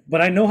there.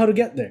 But I know how to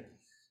get there.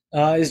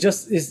 It's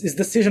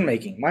decision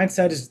making.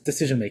 Mindset is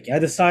decision making. I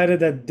decided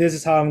that this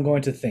is how I'm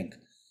going to think.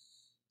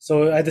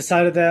 So I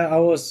decided that I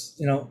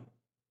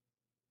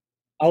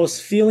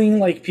was feeling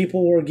like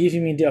people were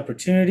giving me the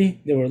opportunity.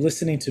 They were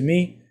listening to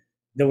me.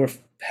 They were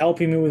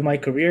helping me with my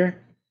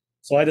career.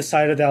 So I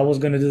decided that I was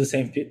going to do the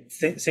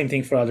same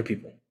thing for other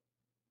people.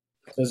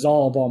 So it's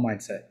all about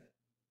mindset.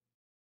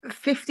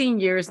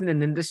 15 years in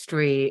an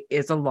industry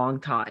is a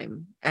long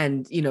time.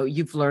 And,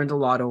 you've learned a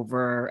lot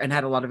over and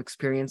had a lot of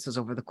experiences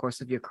over the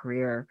course of your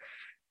career.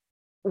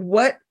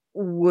 What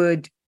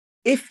would,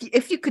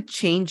 if you could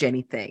change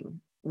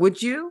anything,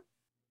 would you?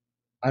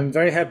 I'm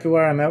very happy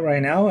where I'm at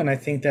right now. And I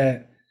think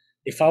that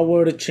if I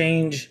were to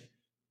change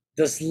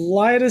the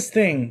slightest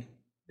thing,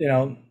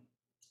 it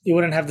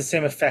wouldn't have the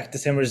same effect, the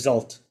same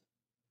result.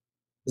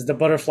 It's the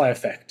butterfly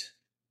effect.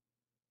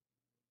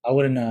 I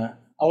wouldn't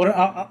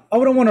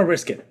want to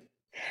risk it.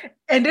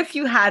 And if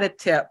you had a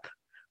tip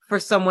for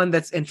someone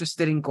that's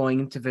interested in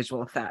going into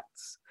visual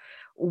effects,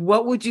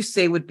 what would you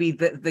say would be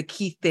the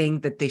key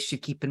thing that they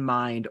should keep in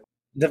mind?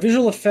 The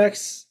visual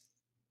effects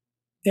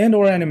and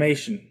or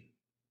animation,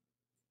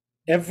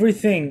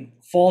 everything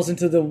falls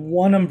into the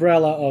one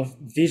umbrella of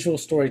visual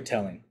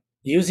storytelling.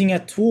 Using a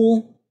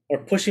tool or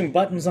pushing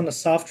buttons on the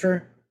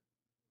software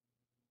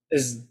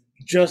is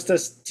just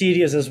as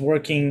tedious as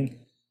working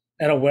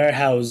at a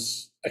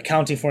warehouse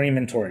accounting for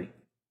inventory.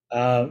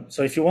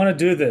 So if you want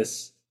to do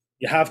this,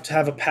 you have to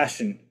have a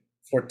passion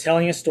for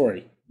telling a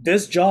story.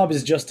 This job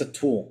is just a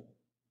tool.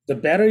 The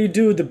better you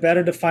do, the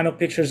better the final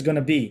picture is going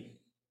to be.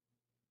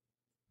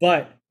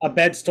 But a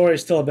bad story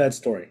is still a bad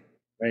story,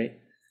 right?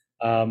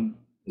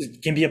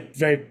 It can be a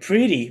very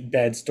pretty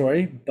bad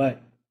story,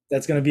 but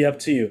that's going to be up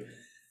to you.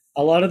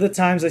 A lot of the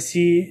times I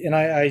see, and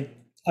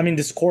I'm in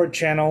Discord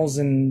channels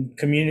and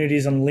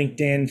communities on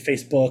LinkedIn,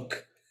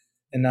 Facebook,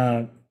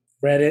 and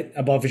Reddit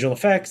about visual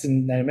effects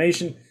and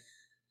animation.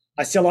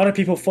 I see a lot of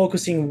people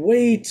focusing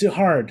way too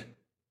hard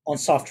on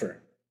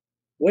software,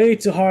 way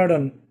too hard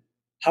on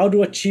how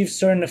to achieve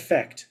certain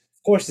effect.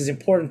 Of course, it's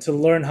important to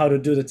learn how to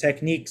do the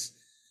techniques,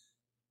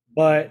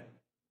 but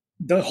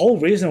the whole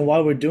reason why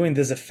we're doing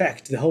this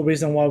effect, the whole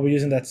reason why we're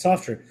using that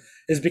software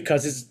is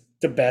because it's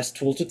the best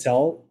tool to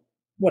tell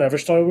whatever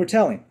story we're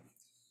telling.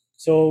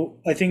 So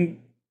I think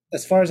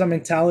as far as our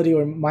mentality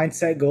or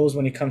mindset goes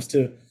when it comes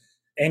to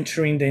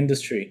entering the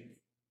industry,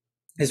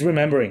 is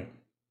remembering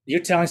you're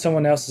telling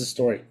someone else's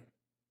story.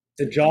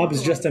 The job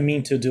is just a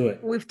mean to do it.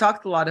 We've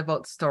talked a lot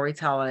about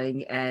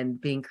storytelling and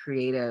being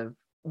creative.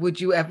 Would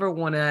you ever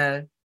want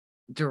to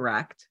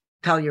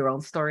tell your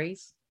own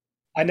stories?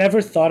 I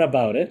never thought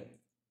about it.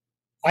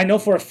 I know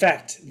for a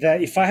fact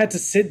that if I had to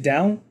sit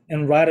down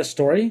and write a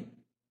story,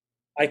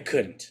 I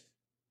couldn't.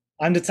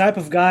 I'm the type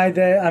of guy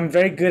that I'm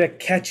very good at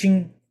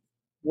catching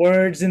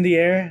words in the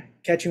air,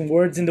 catching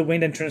words in the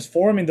wind and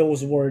transforming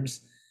those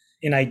words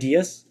in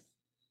ideas.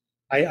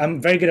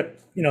 I'm very good at,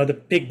 the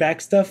big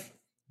back stuff.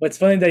 But it's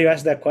funny that you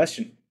asked that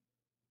question.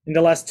 In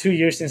the last 2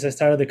 years since I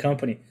started the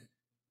company,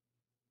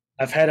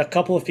 I've had a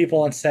couple of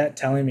people on set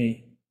telling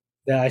me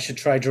that I should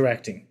try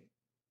directing.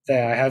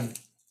 That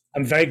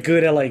I'm very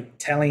good at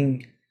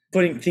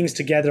putting things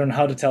together on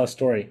how to tell a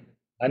story.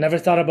 I never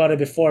thought about it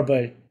before,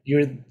 but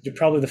you're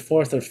probably the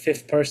fourth or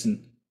fifth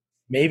person.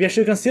 Maybe I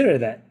should consider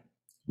that.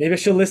 Maybe I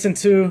should listen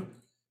to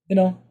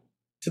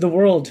the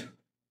world,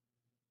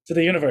 to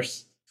the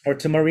universe, or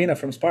to Marina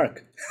from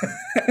Spark.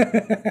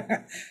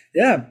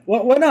 Yeah,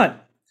 why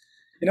not?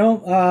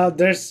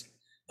 There's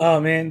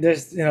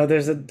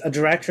a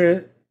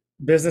director,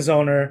 business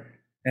owner,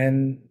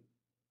 and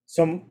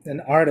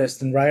an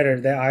artist and writer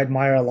that I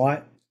admire a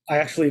lot. I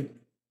actually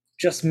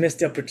just missed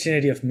the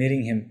opportunity of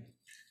meeting him.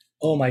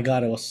 Oh my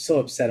God, I was so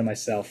upset at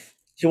myself.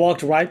 He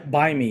walked right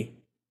by me,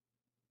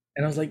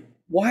 and I was like,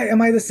 why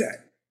am I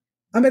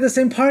I'm at the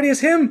same party as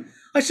him.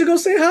 I should go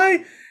say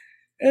hi.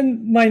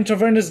 And my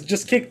introvertness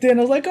just kicked in.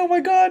 I was like, oh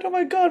my God,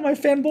 my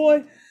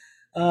fanboy.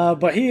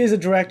 But he is a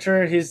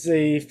director. He's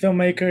a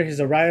filmmaker. He's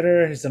a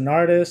writer. He's an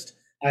artist.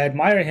 I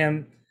admire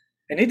him.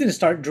 And he didn't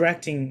start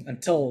directing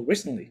until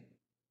recently.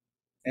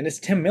 And it's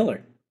Tim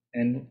Miller.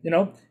 And,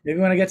 maybe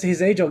when I get to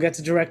his age, I'll get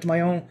to direct my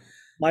own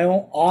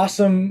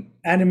awesome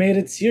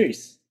animated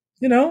series.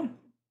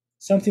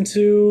 Something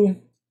to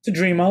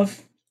dream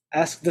of.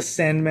 Ask the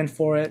Sandman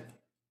for it.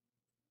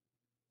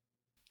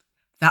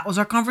 That was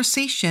our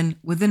conversation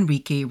with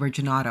Henrique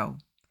Reginato.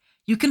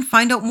 You can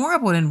find out more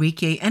about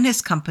Henrique and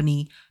his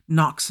company,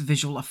 Knox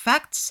Visual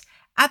Effects,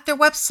 at their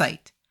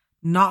website,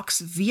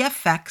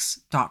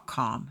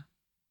 knoxvfx.com.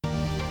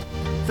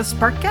 The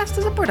Sparkcast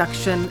is a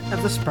production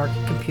of the Spark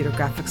Computer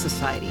Graphics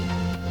Society.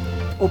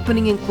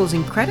 Opening and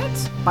closing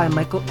credits by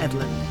Michael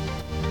Edlund.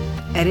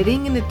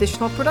 Editing and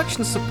additional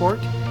production support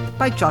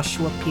by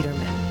Joshua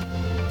Peterman.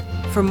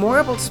 For more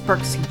about Spark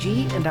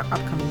CG and our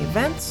upcoming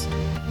events,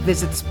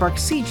 visit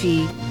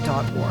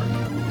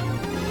sparkcg.org.